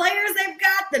amount of players they've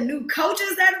got, the new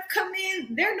coaches that have come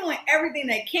in, they're doing everything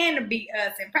they can to beat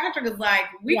us. And Patrick is like,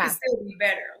 we can still be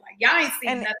better. Like, y'all ain't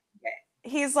seen nothing yet.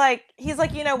 He's like,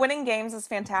 you know, winning games is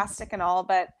fantastic and all,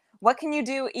 but what can you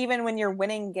do even when you're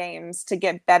winning games to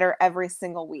get better every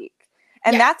single week?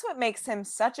 And that's what makes him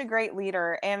such a great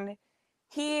leader. And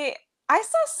I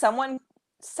saw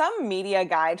some media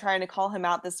guy trying to call him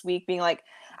out this week, being like,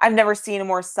 I've never seen a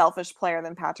more selfish player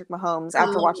than Patrick Mahomes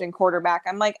after watching quarterback.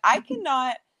 I'm like, I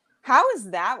cannot. How is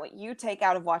that what you take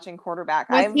out of watching quarterback?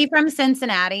 Was he from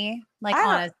Cincinnati? Like,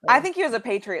 honestly, I think he was a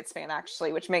Patriots fan,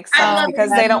 actually, which makes sense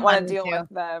because they don't want to deal with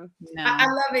them. No. I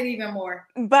love it even more.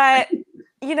 But,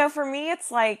 you know, for me, it's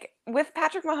like with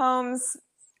Patrick Mahomes,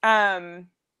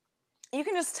 you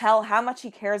can just tell how much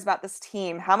he cares about this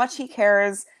team, how much he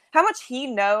cares, how much he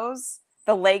knows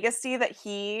the legacy that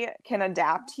he can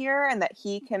adapt here and that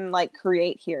he can like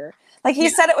create here. Like he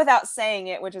said it without saying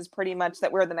it, which is pretty much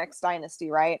that we're the next dynasty,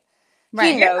 right?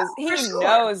 He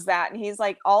knows that. And he's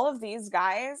like, all of these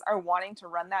guys are wanting to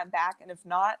run that back. And if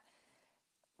not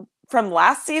from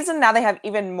last season, now they have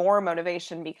even more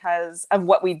motivation because of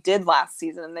what we did last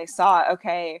season. And they saw,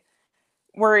 okay,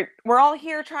 we're all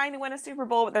here trying to win a Super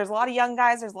Bowl, but there's a lot of young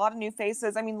guys. There's a lot of new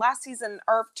faces. I mean, last season,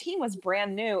 our team was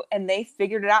brand new and they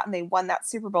figured it out and they won that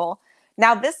Super Bowl.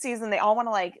 Now this season, they all want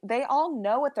to they all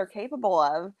know what they're capable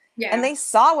of. Yeah. And they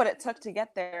saw what it took to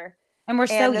get there. And we're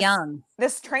so young.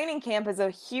 This training camp is a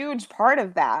huge part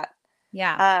of that.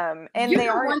 Yeah. And they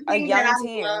are a young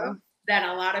team. That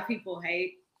a lot of people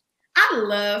hate. I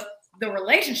love the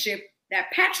relationship that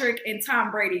Patrick and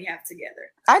Tom Brady have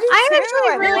together. I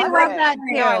actually really love that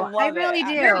too. I really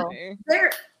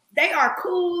do. They are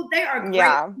cool. They are great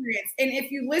friends. And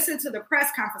if you listen to the press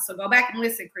conference, so go back and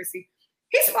listen, Chrissy.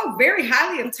 He spoke very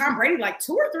highly of Tom Brady like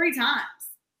 2 or 3 times.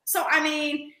 So I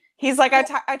mean, he's like,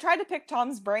 I tried to pick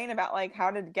Tom's brain about like how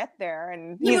to get there,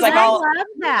 and he's like, I love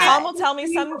that. Tom will tell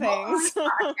me some things.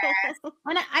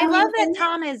 And I love that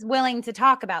Tom is willing to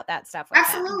talk about that stuff with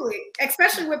Absolutely, him.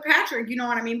 Especially with Patrick. You know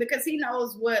what I mean? Because he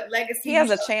knows what legacy he has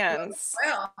a chance.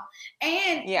 Well,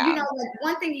 and you know, like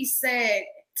one thing he said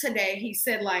today, he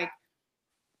said I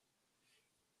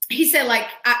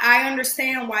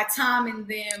understand why Tom and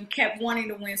them kept wanting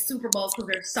to win Super Bowls because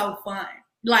they're so fun.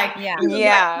 Like, like,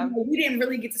 we didn't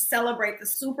really get to celebrate the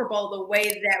Super Bowl the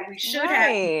way that we should have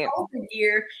in the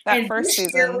year. That first season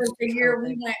year was the year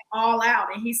we went all out.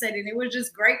 And he said, and it was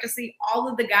just great to see all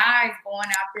of the guys going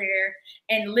out there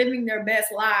and living their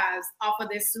best lives off of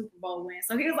this Super Bowl win.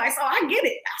 So he was like, so I get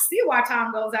it. I see why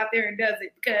Tom goes out there and does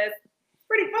it because it's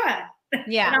pretty fun.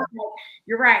 Yeah. And I'm like,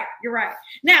 you're right.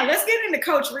 Now let's get into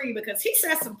Coach Reed because he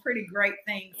says some pretty great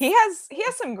things. He has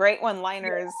some great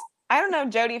one-liners. I don't know,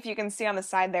 Jodi, if you can see on the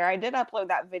side there. I did upload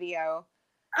that video.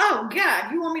 Oh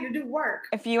God, you want me to do work?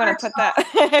 If you want to put that,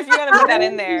 if you want to put that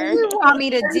in there. You want me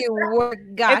to do work?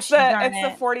 Gosh, it's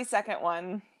the 40-second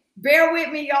one. Bear with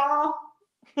me, y'all.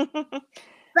 Found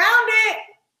it.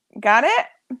 Got it?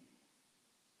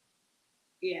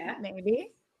 Yeah,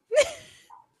 maybe.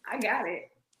 I got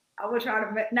it. I will try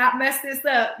to not mess this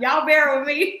up. Y'all bear with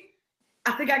me.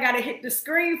 I think I got to hit the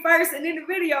screen first and then the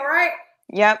video, right?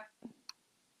 Yep.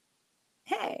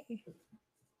 Hey.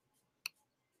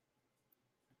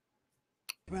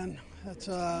 Man, that's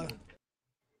Oh,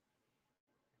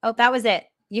 that was it.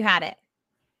 You had it.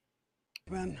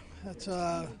 Man, that's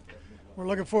we're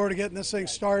looking forward to getting this thing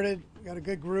started. Got a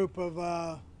good group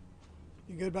of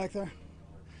you good back there?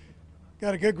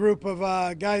 Got a good group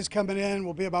of guys coming in.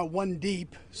 We'll be about 1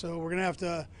 deep, so we're gonna have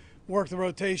to work the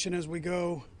rotation as we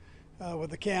go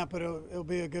with the camp, but it'll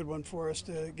be a good one for us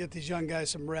to get these young guys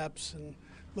some reps, and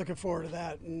looking forward to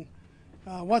that. And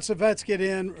once the vets get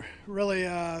in, really,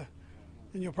 and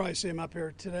you'll probably see him up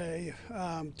here today,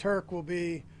 Turk will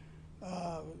be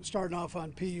starting off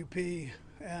on PUP,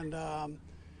 and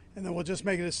then we'll just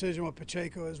make a decision with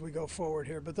Pacheco as we go forward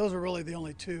here. But those are really the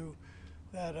only 2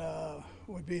 that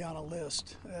would be on a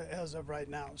list as of right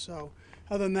now. So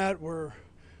other than that, we're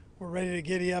ready to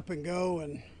giddy up and go,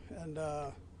 and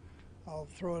I'll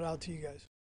throw it out to you guys.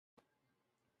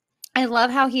 I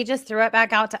love how he just threw it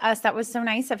back out to us. That was so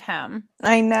nice of him.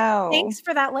 I know. Thanks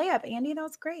for that layup, Andy. That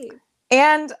was great.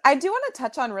 And I do want to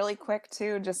touch on really quick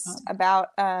too, just about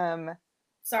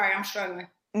Sorry, I'm struggling.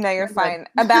 No, you're fine.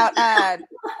 About Tershawn.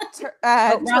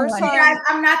 Guys,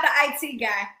 I'm not the IT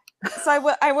guy.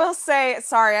 So I will say,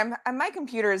 sorry, my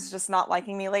computer is just not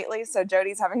liking me lately, so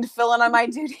Jodi's having to fill in on my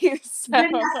duties. So,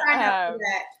 Did not sign up for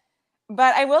that.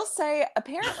 But I will say,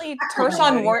 apparently,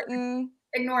 Tershawn Wharton.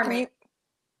 Ignore me.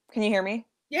 Can you hear me?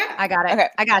 Yeah, I got it. Okay,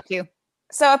 I got you.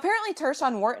 So apparently,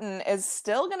 Tershawn Wharton is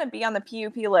still going to be on the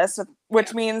PUP list,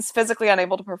 which means physically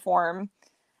unable to perform.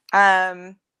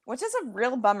 Which is a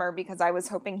real bummer because I was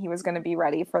hoping he was going to be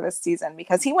ready for this season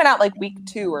because he went out like week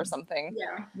 2 or something.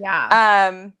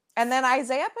 Yeah. And then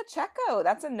Isaiah Pacheco,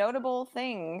 that's a notable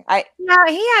thing. Yeah,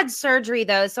 he had surgery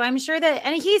though, so I'm sure that,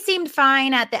 and he seemed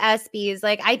fine at the SBs.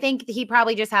 Like, I think he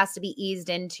probably just has to be eased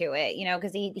into it,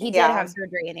 because he did have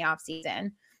surgery in the off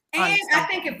season. And I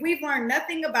think if we've learned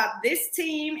nothing about this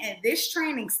team and this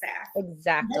training staff,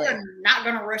 exactly, they're not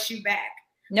going to rush you back.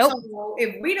 Nope. So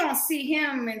if we don't see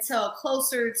him until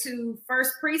closer to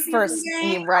first preseason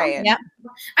game, right? Yep.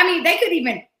 I mean, they could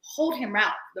even hold him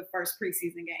out the first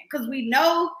preseason game because we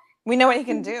know what he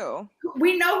can do.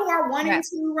 We know who our 1 and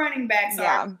 2 running backs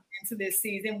are into this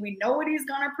season. We know what he's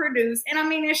going to produce. And I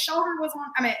mean, his surgery was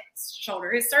on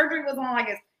like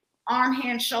his arm,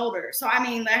 hand, shoulder. So I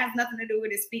mean, that has nothing to do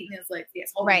with his feet and his legs.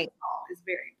 Yes, holding the ball is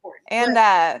very important. And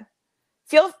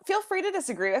feel free to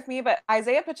disagree with me, but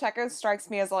Isaiah Pacheco strikes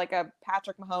me as like a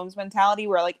Patrick Mahomes mentality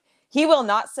where like he will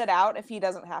not sit out if he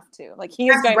doesn't have to. Like he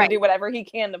is going to do whatever he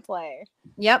can to play.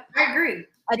 Yep. I agree.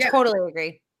 I totally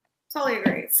agree. Totally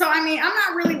agree. So I mean, I'm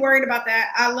not really worried about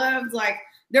that. I loved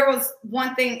there was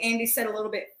one thing Andy said a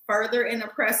little bit further in the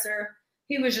presser.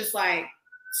 He was just like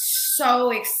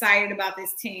so excited about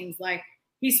this team. Like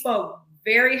he spoke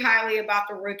very highly about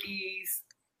the rookies.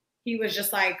 He was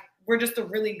just like, we're just a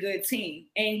really good team.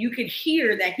 And you could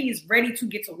hear that he's ready to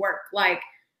get to work. Like,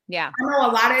 I know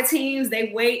a lot of teams,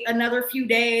 they wait another few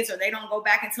days or they don't go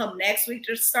back until next week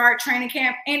to start training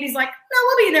camp. Andy's like, no,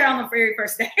 we'll be there on the very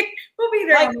first day. We'll be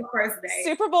there on the first day.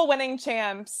 Super Bowl winning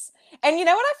champs. And you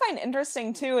know what I find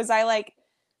interesting too is so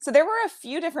there were a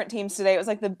few different teams today. It was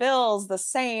like the Bills, the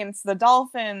Saints, the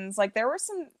Dolphins. Like there were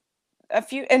a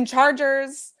few, and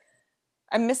Chargers.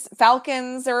 I miss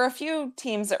Falcons. There were a few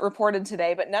teams that reported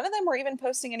today, but none of them were even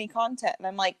posting any content. And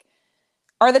I'm like,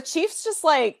 are the Chiefs just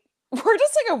like, we're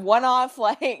just like a one-off,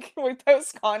 like we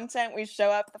post content, we show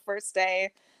up the first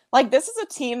day. Like this is a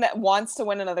team that wants to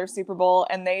win another Super Bowl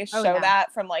and they show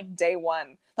that from like day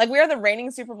one. Like we are the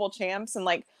reigning Super Bowl champs and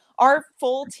like our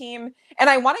full team. And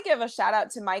I want to give a shout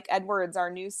out to Mike Edwards, our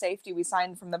new safety we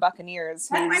signed from the Buccaneers.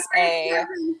 Who's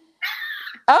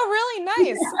really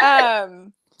nice.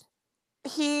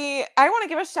 I want to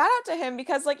give a shout out to him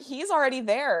because like he's already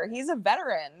there. He's a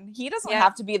veteran. He doesn't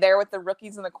have to be there with the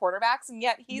rookies and the quarterbacks, and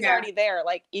yet he's already there,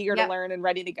 like eager to learn and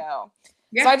ready to go.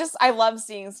 So I love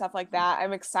seeing stuff like that.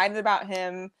 I'm excited about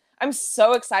him. I'm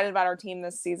so excited about our team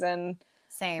this season.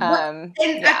 Same. I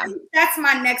think that's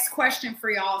my next question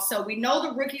for y'all. So we know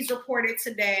the rookies reported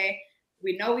today.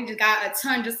 We know we just got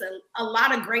a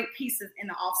lot of great pieces in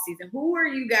the offseason. Who are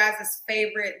you guys'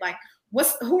 favorite? Like,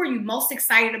 who are you most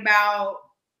excited about?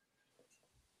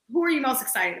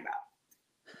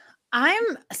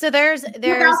 There's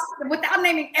without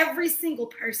naming every single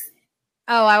person.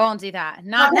 Oh, I won't do that.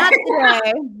 Not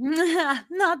today.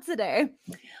 Not today.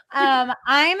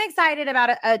 I'm excited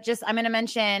about I'm going to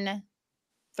mention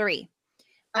 3.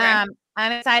 Okay.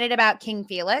 I'm excited about King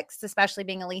Felix, especially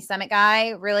being a Lee Summit guy.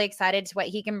 Really excited to what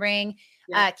he can bring.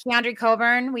 Keandre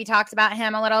Coburn, we talked about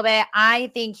him a little bit. I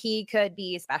think he could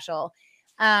be special.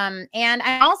 And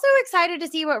I'm also excited to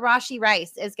see what Rashee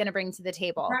Rice is going to bring to the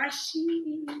table.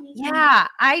 Yeah,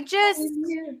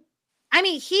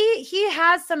 he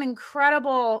has some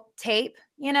incredible tape,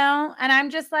 and I'm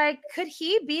just like, could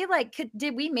he be like,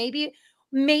 did we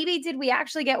did we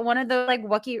actually get one of those like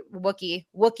Wookie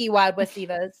wide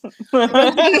receivers?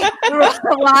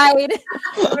 Wide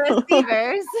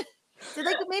receivers.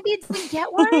 Did we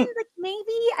get one? Like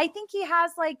maybe I think he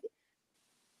has the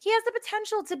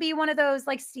potential to be one of those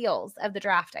like steals of the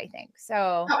draft, I think.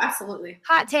 So absolutely.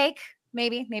 Hot take,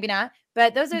 maybe not.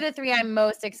 But those are the 3 I'm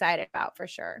most excited about for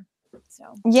sure.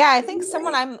 So I think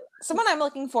someone I'm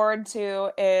looking forward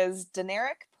to is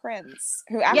Deneric Prince,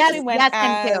 who actually went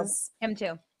as him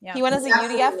too. Yeah. He went as a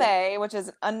UDFA, which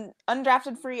is an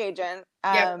undrafted free agent,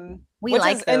 which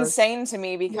is insane to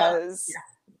me because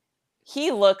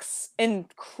he looks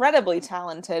incredibly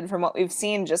talented from what we've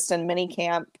seen just in mini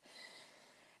camp.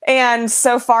 And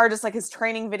so far, just like his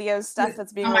training videos stuff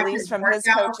that's being released from his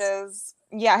coaches.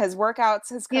 Yeah, his workouts,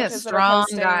 his He's a coaches that are strong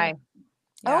posting. guy.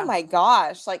 Oh Yeah. my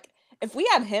gosh. Like if we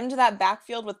add him to that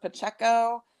backfield with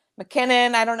Pacheco,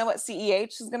 McKinnon, I don't know what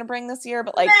CEH is going to bring this year,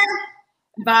 but like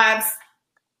vibes.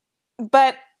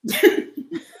 But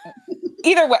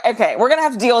either way, okay, we're going to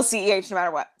have to deal with CEH no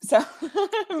matter what. So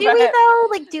Do we though?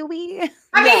 Like, do we?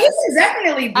 I mean, he should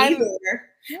definitely be there.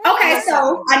 Okay,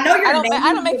 so I know you're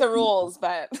I don't make the rules,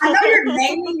 but I know you're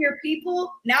naming your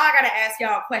people. Now I got to ask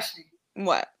y'all a question.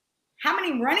 What? How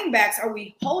many running backs are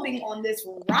we holding on this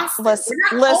roster?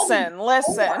 Listen.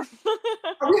 Are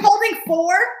we holding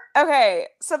 4? Okay,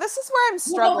 so this is where I'm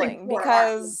struggling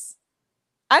because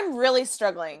I'm really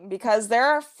struggling because there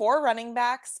are 4 running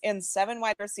backs and 7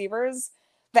 wide receivers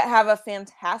that have a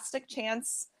fantastic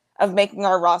chance of making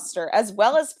our roster, as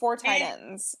well as 4 tight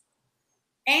ends.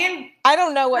 And I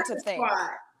don't know what to think.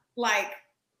 Like,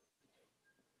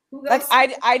 who goes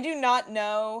like I do not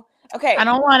know. Okay, I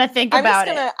don't want to think about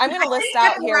it. I'm gonna list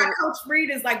out here. Coach Reed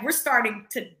is like, we're starting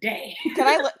today. Can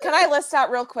I list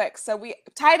out real quick? So we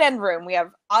tight end room. We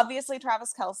have obviously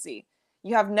Travis Kelce.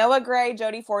 You have Noah Gray,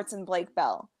 Jodi Forts, and Blake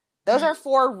Bell. Those are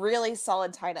 4 really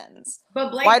solid tight ends.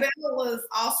 But Blake Bell was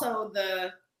also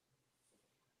the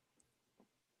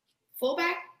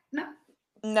fullback.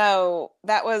 No,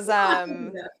 that was that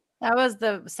was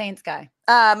the Saints guy.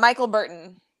 Michael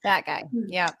Burton. That guy.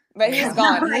 Yeah, but he's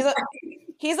gone.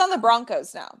 He's on the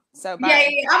Broncos now. So yeah,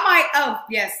 I might. Oh,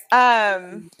 yes.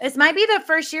 This might be the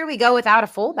first year we go without a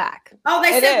fullback. Oh,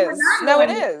 they said we're not. No,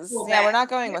 it is. Yeah, we're not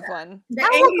going with one.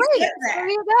 Great. There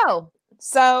you go.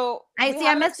 So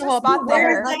I missed the whole spot there.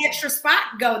 Where does that extra spot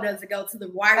go? Does it go to the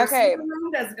wide receiver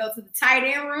room? Does it go to the tight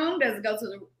end room? Does it go to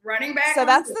the running back room? So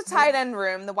that's the tight end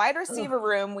room. The wide receiver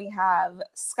room, we have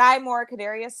Sky Moore,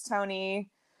 Kadarius Toney,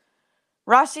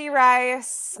 Rashee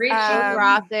Rice,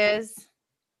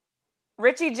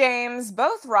 Richie James,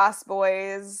 both Ross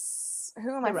boys.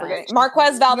 Who am I forgetting?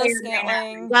 Marquez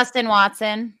Valdez-Scantling. Justin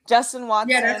Watson.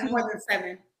 Yeah, that's more than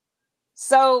 7.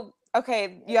 So,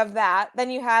 okay, you have that.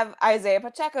 Then you have Isaiah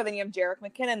Pacheco. Then you have Jerick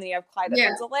McKinnon. Then you have Clyde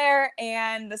Edwards-Helaire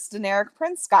and this Deneric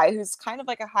Prince guy who's kind of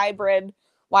like a hybrid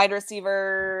wide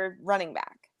receiver running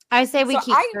back. I say we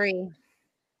keep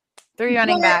 3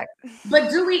 running back. But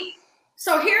do we –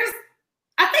 so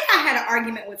I think I had an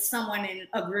argument with someone in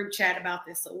a group chat about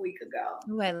this a week ago.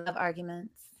 Ooh, I love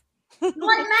arguments. Like,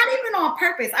 not even on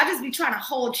purpose. I just be trying to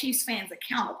hold Chiefs fans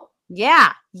accountable.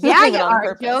 Yeah, you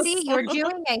are, Jodi. You're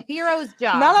doing a hero's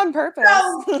job. Not on purpose.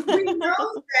 So we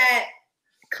know that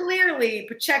clearly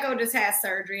Pacheco just had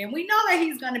surgery, and we know that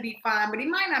he's going to be fine, but he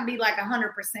might not be like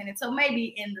 100%, and so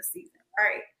maybe in the season. All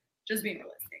right, just being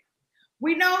realistic.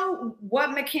 We know what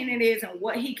McKinnon is and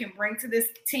what he can bring to this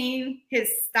team. His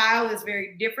style is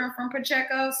very different from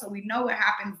Pacheco, so we know what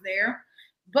happens there.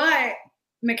 But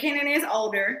McKinnon is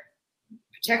older.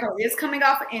 Pacheco is coming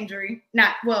off of injury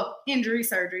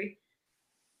surgery.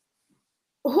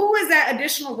 Who is that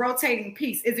additional rotating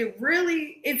piece? Is it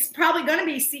really – it's probably going to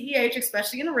be CEH,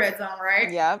 especially in the red zone,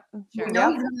 right? Yep. Sure. He's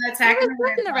going to attack in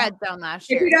the red zone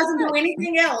last year. If he doesn't do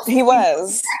anything else, he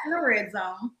was in the red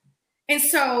zone. And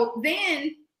so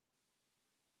then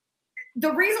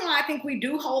the reason why I think we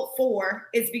do hold 4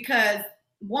 is because,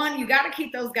 one, you got to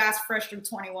keep those guys fresh through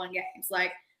 21 games.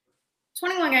 Like,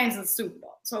 21 games is a Super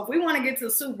Bowl. So if we want to get to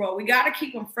the Super Bowl, we got to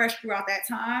keep them fresh throughout that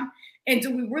time. And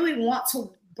do we really want to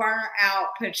burn out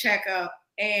Pacheco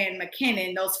and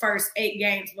McKinnon those first 8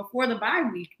 games before the bye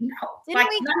week? No. Not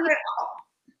at all.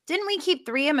 Didn't we keep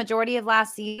 3 a majority of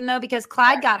last season, though? Because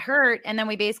Clyde got hurt, and then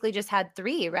we basically just had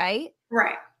 3, right?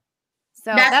 Right.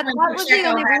 So that was the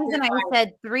only reason I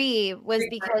said 3 was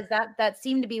because that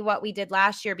seemed to be what we did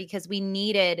last year because we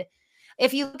needed –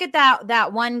 if you look at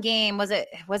that one game, was it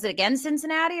against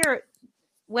Cincinnati or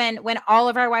when all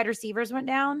of our wide receivers went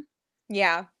down?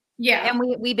 Yeah. Yeah. And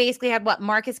we basically had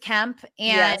Marcus Kemp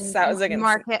and that was against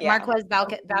Marquez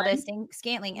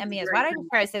Valdez-Scantling, MVS. Why did I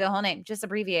try to say the whole name? Just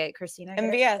abbreviate, Christina.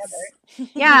 MVS.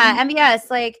 Yeah, MVS.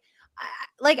 Like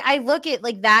I look at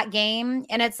like that game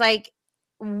and it's like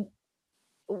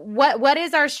what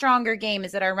is our stronger game?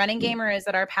 Is it our running game or is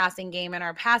it our passing game? And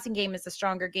our passing game is the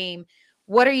stronger game.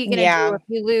 What are you going to do if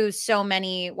you lose so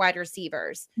many wide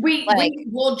receivers? We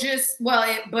will just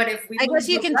but if we, I guess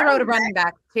you can throw to running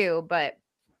back too, but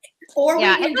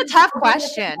it's a tough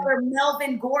question.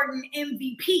 Melvin Gordon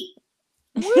MVP.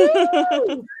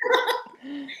 Woo!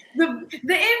 the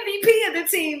MVP of the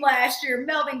team last year,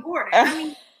 Melvin Gordon. I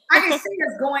mean, I can see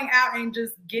us going out and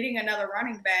just getting another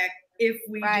running back if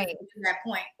we get to that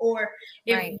point, or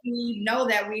if we know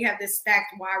that we have this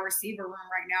stacked wide receiver room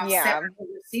right now, 7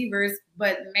 receivers,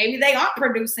 but maybe they aren't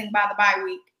producing by the bye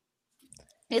week.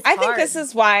 It's I think hard. this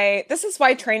is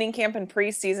why training camp and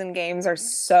preseason games are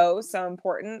so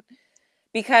important,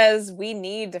 because we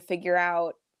need to figure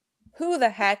out who the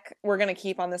heck we're going to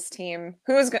keep on this team,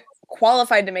 who is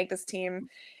qualified to make this team.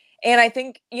 And I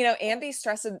think, Andy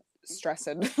stressed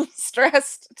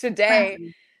today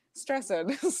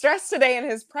in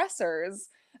his pressers,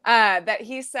 that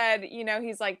he said,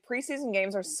 he's like, preseason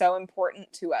games are so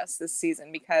important to us this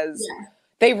season because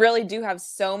they really do have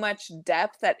so much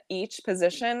depth at each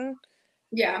position.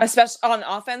 Yeah. Especially on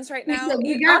offense right now.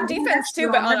 On defense too,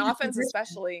 but on offense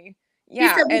especially.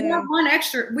 Yeah. We got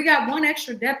one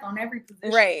extra depth on every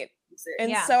position. Right.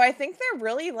 And so I think they're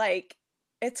really like,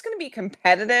 it's going to be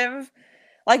competitive.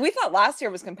 Like we thought last year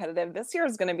was competitive. This year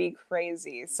is going to be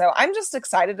crazy. So I'm just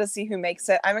excited to see who makes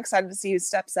it. I'm excited to see who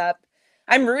steps up.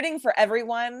 I'm rooting for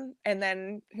everyone. And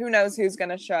then who knows who's going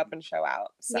to show up and show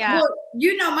out. So. Yeah.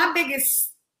 Well, my biggest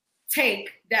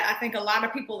take that I think a lot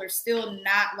of people are still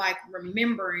not like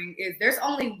remembering is there's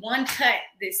only one cut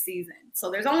this season.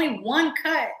 So there's only one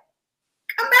cut.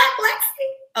 Come back, Lexi.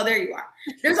 Oh, there you are.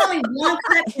 There's only one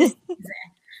cut this season.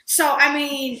 So, I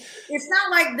mean, it's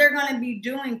not like they're going to be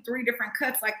doing 3 different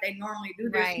cuts like they normally do.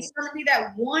 There's going to be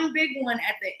that one big one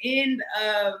at the end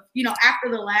of, after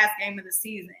the last game of the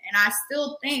season. And I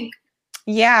still think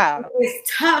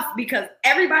it's tough because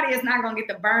everybody is not going to get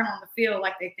the burn on the field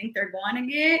like they think they're going to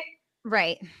get.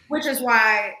 Right. Which is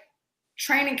why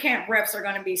training camp reps are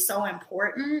going to be so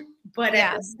important. But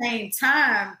at the same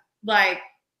time, like,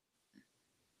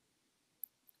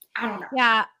 I don't know.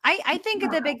 Yeah. I think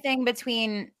the big thing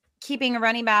between keeping a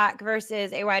running back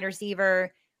versus a wide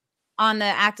receiver on the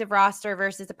active roster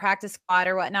versus the practice squad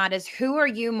or whatnot is who are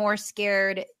you more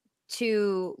scared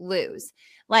to lose?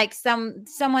 Like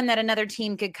someone that another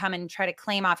team could come and try to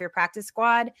claim off your practice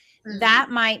squad. Mm-hmm. That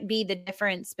might be the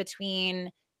difference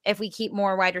between if we keep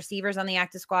more wide receivers on the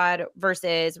active squad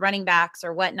versus running backs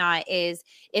or whatnot, is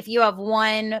if you have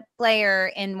one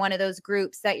player in one of those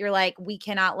groups that you're like, we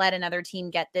cannot let another team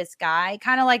get this guy,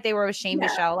 kind of like they were with Shane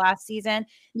Bichelle last season.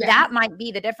 Yeah. That might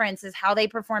be the difference, is how they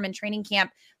perform in training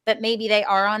camp, but maybe they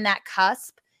are on that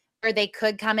cusp where they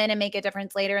could come in and make a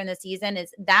difference later in the season.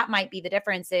 Is that might be the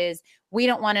difference, is we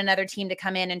don't want another team to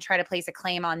come in and try to place a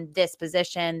claim on this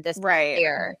position, this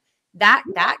player. That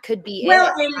could be it.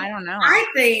 I don't know. I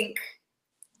think,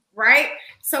 right?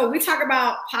 So we talk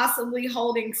about possibly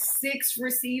holding 6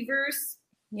 receivers.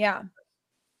 Yeah.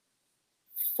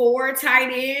 4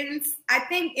 tight ends. I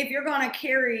think if you're going to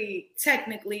carry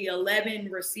technically 11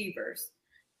 receivers,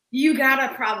 you got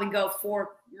to probably go 4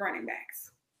 running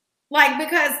backs. Like,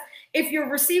 because if your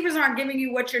receivers aren't giving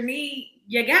you what you need,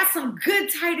 you got some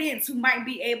good tight ends who might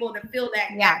be able to fill that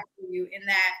gap for you in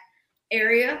that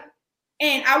area.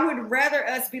 And I would rather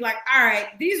us be like, all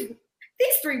right, these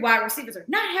 3 wide receivers are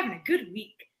not having a good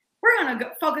week. We're going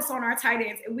to focus on our tight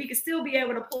ends, and we can still be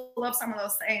able to pull up some of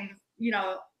those same,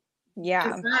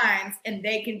 designs, and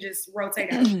they can just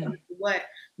rotate out what,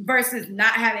 versus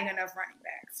not having enough running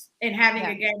backs and having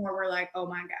a game where we're like, oh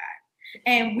my God.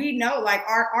 And we know, like,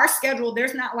 our schedule,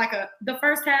 there's not like the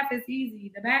first half is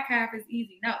easy, the back half is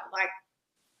easy. No, like,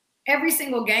 every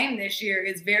single game this year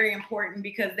is very important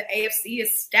because the AFC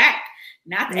is stacked.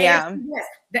 Not the AFC. Yes,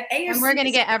 the AFC. And we're going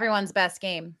to get everyone's best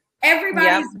game.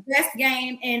 Everybody's best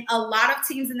game. And a lot of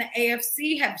teams in the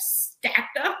AFC have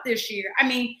stacked up this year. I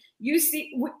mean, you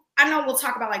see, I know we'll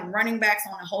talk about like running backs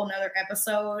on a whole nother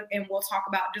episode. And we'll talk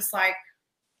about just like,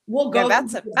 we'll go.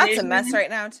 That's a mess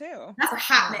right now too. That's a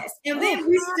hot mess. And then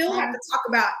we still have to talk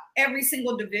about every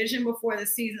single division before the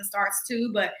season starts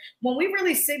too. But when we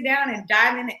really sit down and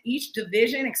dive into each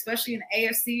division, especially in the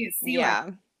AFC, and see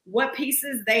like what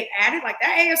pieces they added, like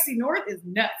that AFC North is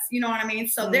nuts. You know what I mean?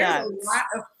 So there's a lot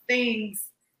of things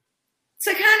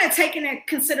to kind of take into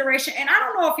consideration. And I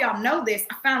don't know if y'all know this.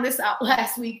 I found this out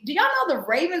last week. Do y'all know the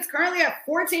Ravens currently have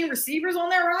 14 receivers on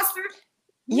their roster?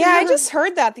 Yeah, I just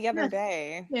heard that the other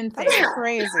day. That's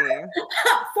crazy.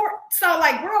 So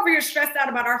like we're over here stressed out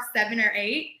about our 7 or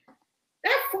 8.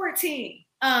 They're 14.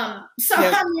 I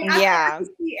mean, I can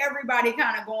see everybody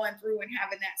kind of going through and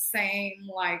having that same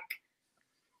like.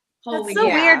 It's so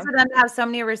weird for them to have so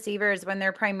many receivers when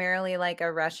they're primarily like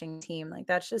a rushing team. Like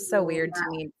that's just so weird to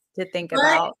me to think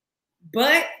about.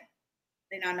 But,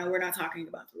 and I know we're not talking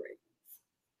about the Ravens.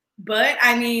 But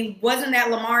I mean, wasn't that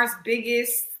Lamar's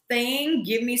biggest thing?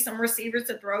 Give me some receivers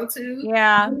to throw to.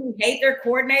 Yeah. You hate their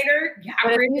coordinator.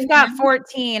 But if you've got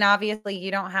 14, obviously you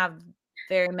don't have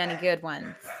very many good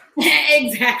ones.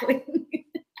 Exactly.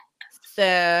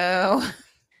 So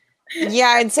yeah,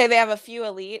 I'd say they have a few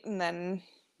elite and then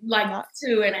like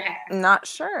 2.5. Not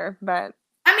sure, but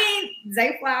I mean, mean,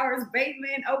 Zay Flowers,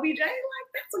 Bateman, OBJ, like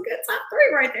that's a good top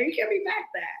 3 right there. You can't be mad at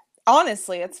that.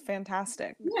 Honestly, it's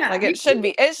fantastic. Yeah, like it should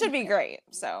be. It should be great.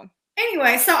 So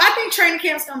anyway, so I think training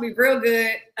camp's gonna be real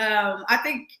good. I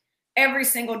think every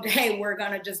single day we're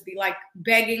gonna just be like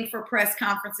begging for press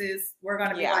conferences. We're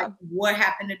gonna be like, what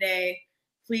happened today?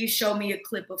 Please show me a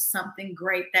clip of something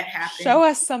great that happened. Show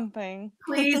us something.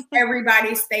 Please,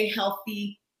 everybody stay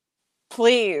healthy.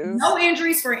 Please. No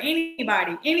injuries for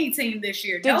anybody, any team this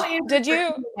year. Did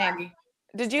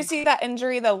you see that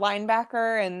injury the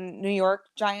linebacker in New York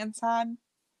Giants had?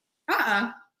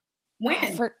 When?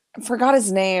 I forgot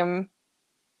his name.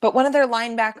 But one of their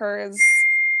linebackers,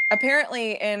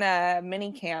 apparently in a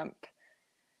mini camp,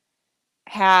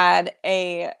 had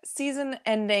a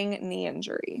season-ending knee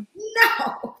injury.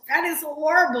 No, that is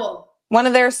horrible. One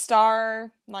of their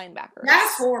star linebackers.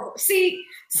 That's horrible. See,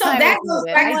 so that goes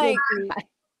back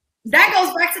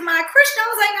to my Chris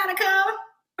Jones ain't gotta come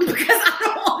because I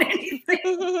don't want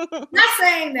anything. Not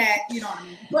saying that, you know what I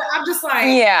mean, but I'm just like,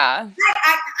 yeah.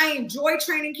 I enjoy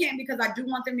training camp because I do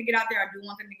want them to get out there. I do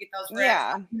want them to get those reps.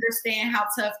 Yeah. I understand how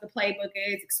tough the playbook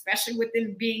is, especially with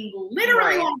them being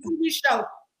literally on a TV show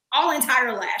all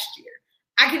entire last year.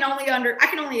 I can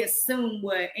only assume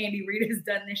what Andy Reid has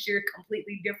done this year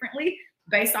completely differently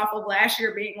based off of last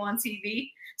year being on TV.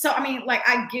 So, I mean, like,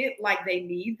 I get, like, they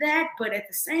need that, but at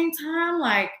the same time,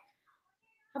 like,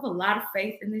 I have a lot of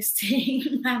faith in this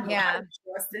team. I have a lot of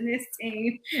trust in this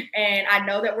team. And I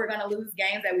know that we're going to lose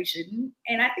games that we shouldn't.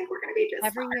 And I think we're going to be just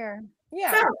every year.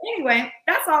 Yeah. So, anyway,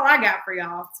 that's all I got for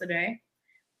y'all today.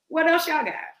 What else y'all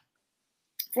got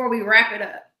before we wrap it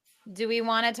up? Do we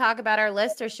want to talk about our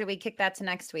list or should we kick that to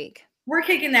next week? We're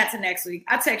kicking that to next week.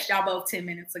 I texted y'all both 10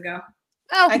 minutes ago.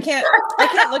 Oh, I can't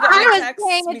look at my text.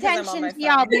 I was paying attention to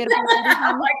y'all, beautiful.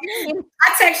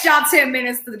 I text y'all 10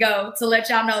 minutes ago to let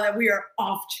y'all know that we are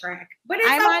off track. But it's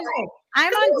I'm on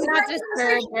Do Not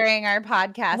Disturb during our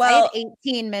podcast. I had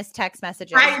 18 missed text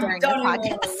messages during the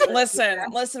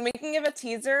podcast. Listen, we can give a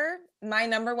teaser. My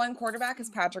number 1 quarterback is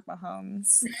Patrick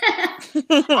Mahomes.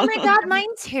 Oh my God, mine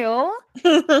too.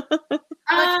 Where's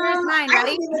mine? I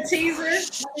Ready? can give a teaser. I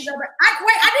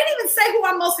didn't even say who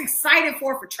I'm most excited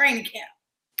for training camp.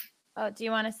 Oh, do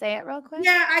you want to say it real quick?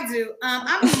 Yeah, I do.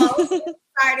 I'm most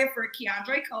excited for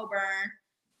Keandre Coburn.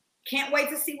 Can't wait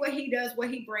to see what he does, what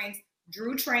he brings.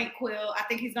 Drew Tranquill. I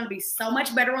think he's going to be so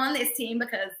much better on this team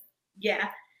because,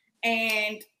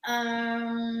 and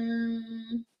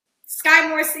Sky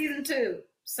Moore season 2.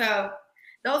 So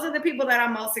those are the people that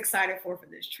I'm most excited for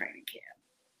this training camp.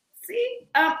 See,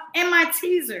 and my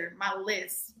teaser, my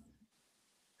list.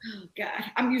 Oh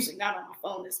God, I'm usually not on my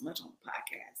phone this much on the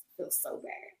podcast. It feels so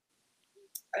bad.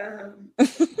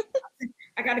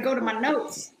 I got to go to my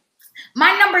notes.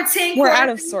 My number 10. We're out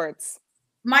of sorts.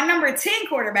 My number 10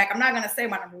 quarterback. I'm not going to say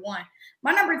my number 1.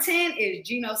 My number 10 is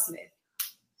Geno Smith.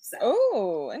 So,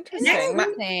 oh,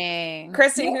 interesting.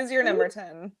 Chrissy, who's your number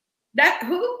 10? That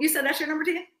who? You said that's your number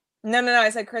 10? No. I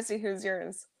said Chrissy, who's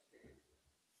yours?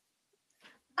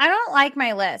 I don't like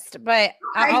my list, but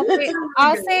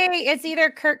I'll say it's either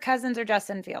Kirk Cousins or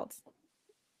Justin Fields.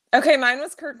 Okay, mine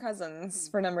was Kirk Cousins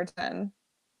for number 10.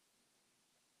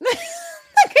 Look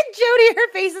at Jodi.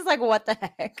 Her face is like, what the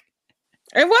heck?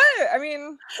 It was. I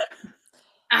mean,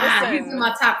 he's in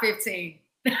my top 15.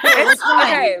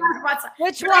 Okay.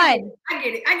 Which one? I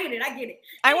get it.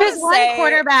 There's one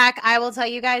quarterback I will tell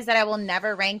you guys that I will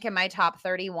never rank in my top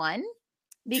 31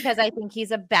 because I think he's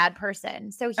a bad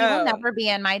person. So he will never be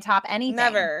in my top anything.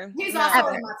 Never. He's also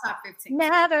in my top 15.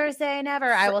 Never say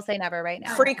never. I will say never right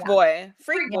now. Freak boy.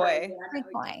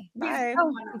 Bye.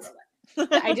 Oh,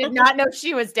 I did not know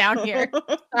she was down here.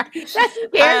 That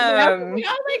scared me.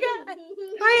 Oh my God.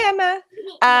 Hi,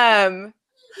 Emma.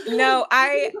 No,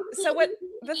 so what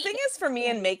the thing is for me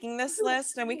in making this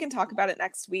list, and we can talk about it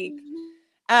next week.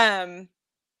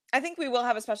 I think we will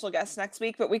have a special guest next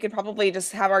week, but we could probably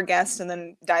just have our guest and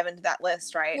then dive into that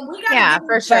list, right? Yeah,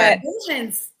 for sure.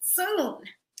 Divisions soon.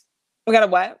 We got to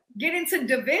what? Get into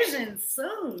divisions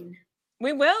soon.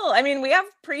 We will. I mean, we have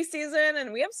preseason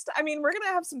and we have, we're going to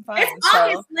have some fun. It's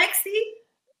August, Lexi.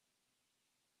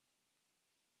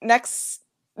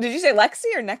 Did you say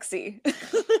Lexi or Nexi?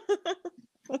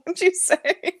 What did you say?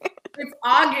 It's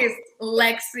August,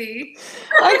 Lexi.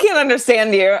 I can't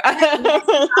understand you.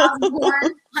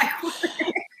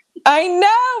 I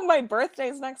know. My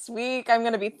birthday's next week. I'm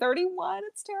going to be 31.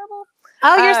 It's terrible.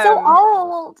 Oh, you're so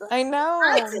old. I know.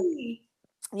 Lexi.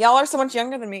 Y'all are so much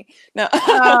younger than me. No.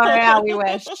 Oh, yeah, we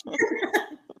wish.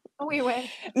 We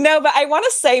wish. No, but I want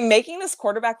to say making this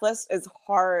quarterback list is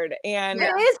hard. And it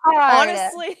is hard.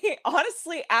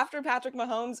 Honestly, after Patrick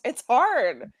Mahomes, it's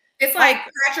hard. It's like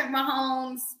Patrick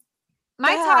Mahomes,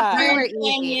 My top two were Grand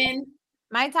easy. Canyon.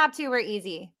 My top two were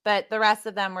easy, but the rest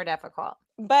of them were difficult.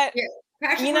 But Yeah,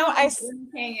 Patrick you know, Mahomes, Grand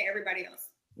Canyon, everybody else.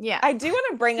 Yeah. I do want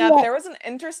to bring up there was an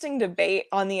interesting debate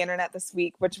on the internet this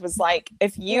week, which was like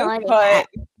if you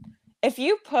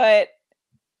put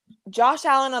Josh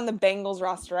Allen on the Bengals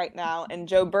roster right now and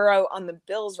Joe Burrow on the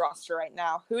Bills roster right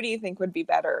now, who do you think would be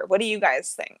better? What do you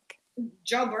guys think?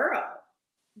 Joe Burrow.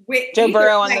 Joe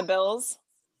Burrow on the Bills?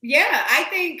 Yeah, I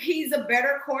think he's a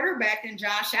better quarterback than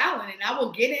Josh Allen, and I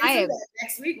will get into that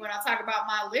next week when I talk about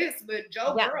my list. But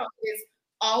Joe Burrow is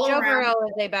all around. Joe Burrow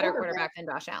is a better quarterback than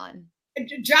Josh Allen.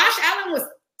 Josh Allen was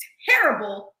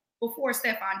terrible before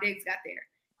Stephon Diggs got there.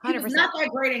 He 100%. Was not that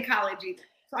great in college either.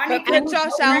 So I need to put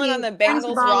Josh Allen on the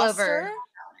Bengals roster.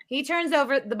 He turns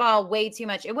over the ball way too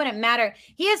much. It wouldn't matter.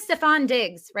 He has Stephon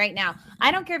Diggs right now.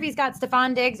 I don't care if he's got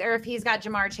Stephon Diggs or if he's got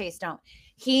Jamar Chase.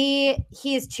 He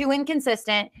is too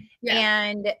inconsistent,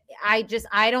 and I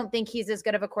don't think he's as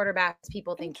good of a quarterback as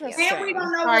people think he is. And we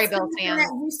don't know what's from that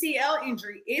UCL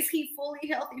injury. Is he fully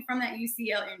healthy from that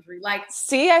UCL injury?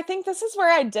 See, I think this is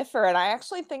where I differ, and I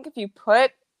actually think if you put,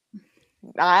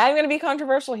 I'm going to be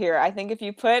controversial here. I think if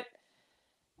you put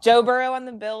Joe Burrow on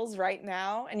the Bills right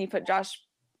now, and you put Josh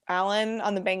Allen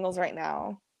on the Bengals right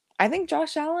now, I think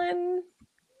Josh Allen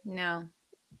I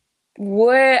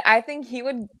think he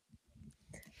would.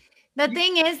 The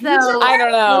thing is, though, I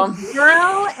don't know.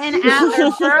 Burrow and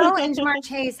Jamar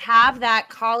Chase have that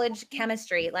college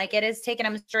chemistry. Like it has taken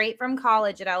them straight from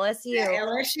college at LSU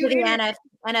to the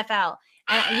NFL,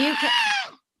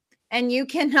 and you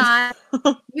cannot,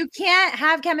 you can't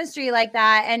have chemistry like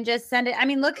that and just send it. I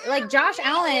mean, look, like Josh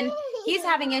Allen, he's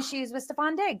having issues with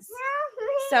Stephon Diggs.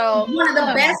 So one of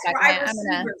the best wide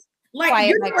receivers. Like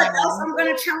you know what else I'm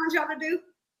going to challenge y'all to do?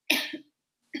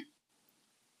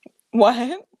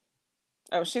 What?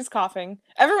 Oh, she's coughing.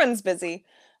 Everyone's busy.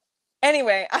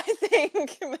 Anyway, I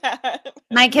think that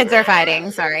my kids are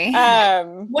fighting. Sorry.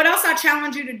 What else I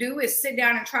challenge you to do is sit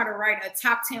down and try to write a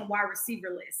top 10 wide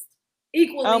receiver list.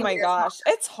 Equally. Oh my gosh,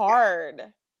 it's hard.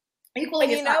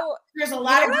 Equally, and there's a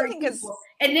lot of great people.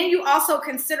 And then you also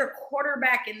consider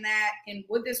quarterback in that, and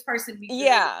would this person be good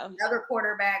with another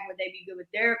quarterback? Would they be good with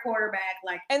their quarterback?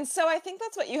 And so I think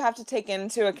that's what you have to take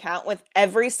into account with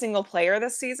every single player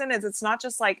this season. Is it's not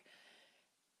just like.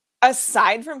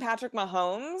 Aside from Patrick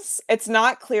Mahomes, it's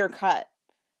not clear cut.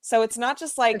 So it's not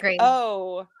just like,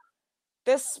 oh,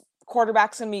 this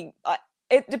quarterback's going to be,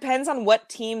 it depends on what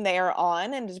team they are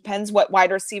on, and it depends what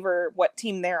wide receiver, what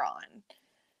team they're on.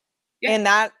 Yeah. And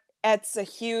that's a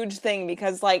huge thing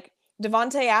because like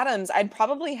Devontae Adams, I'd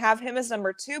probably have him as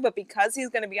number 2, but because he's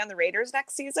going to be on the Raiders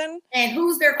next season. And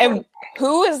who's their quarterback? And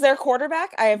who is their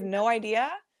quarterback? I have no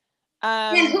idea.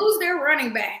 And who's their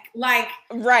running back? Like,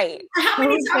 right. How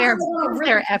many times who's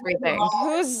their everything?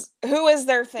 Who is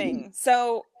their thing?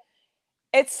 So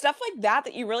it's stuff like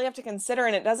that you really have to consider,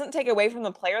 and it doesn't take away from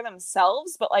the player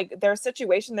themselves, but like their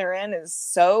situation they're in is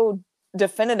so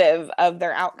definitive of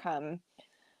their outcome.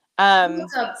 So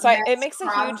it makes a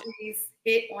huge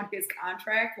hit on his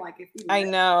contract. Like if I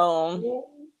know,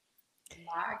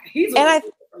 he's for life.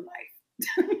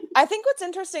 I think what's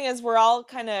interesting is we're all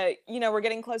kind of, we're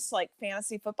getting close to like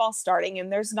fantasy football starting,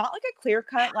 and there's not like a clear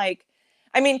cut,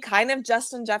 kind of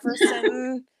Justin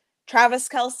Jefferson, Travis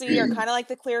Kelce are kind of like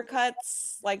the clear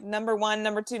cuts, like number 1,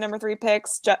 number 2, number 3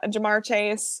 picks, Jamar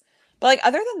Chase. But like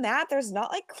other than that, there's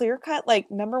not like clear cut like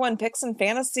number 1 picks in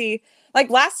fantasy. Like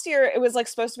last year, it was like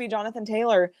supposed to be Jonathan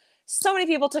Taylor. So many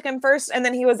people took him first, and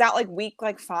then he was out like week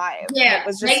 5. Yeah, it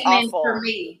was just awful for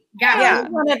me. We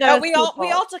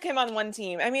all took him on one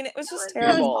team. I mean, it was just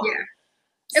terrible.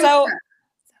 Yeah.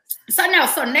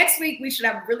 So next week we should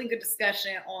have a really good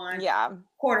discussion on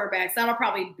quarterbacks. That'll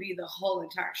probably be the whole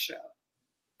entire show.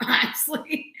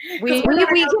 Honestly, we can make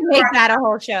that a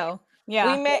whole show.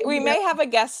 Yeah, we may have a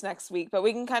guest next week, but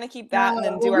we can kind of keep that and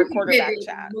then do our quarterback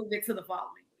chat. Move it to the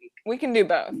following week. We can do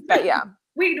both, but yeah.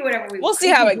 We can do whatever we want. We'll see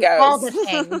how it goes. All the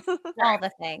things. All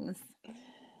the things.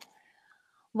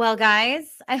 Well,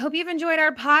 guys, I hope you've enjoyed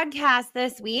our podcast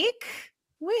this week.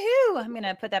 Woohoo! I'm going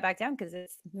to put that back down because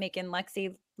it's making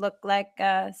Lexi look like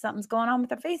something's going on with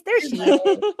her face. There she is.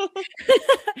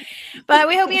 But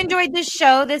we hope you enjoyed this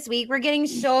show this week. We're getting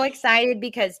so excited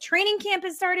because training camp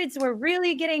has started, so we're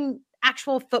really getting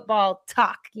actual football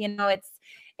talk.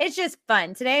 It's just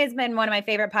fun. Today has been one of my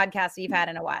favorite podcasts we've had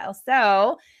in a while.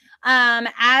 So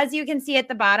as you can see at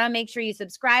the bottom, make sure you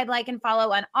subscribe, like, and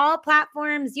follow on all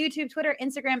platforms: YouTube, Twitter,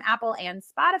 Instagram, Apple, and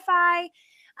Spotify.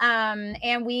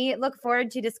 And we look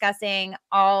forward to discussing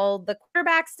all the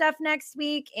quarterback stuff next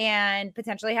week and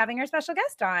potentially having our special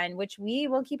guest on, which we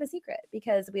will keep a secret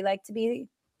because we like to be,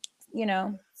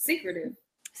 secretive.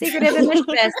 secretive and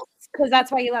mischievous, because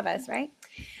that's why you love us, right?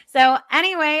 So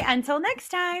anyway, until next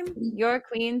time, your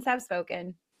queens have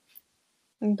spoken.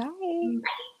 Bye.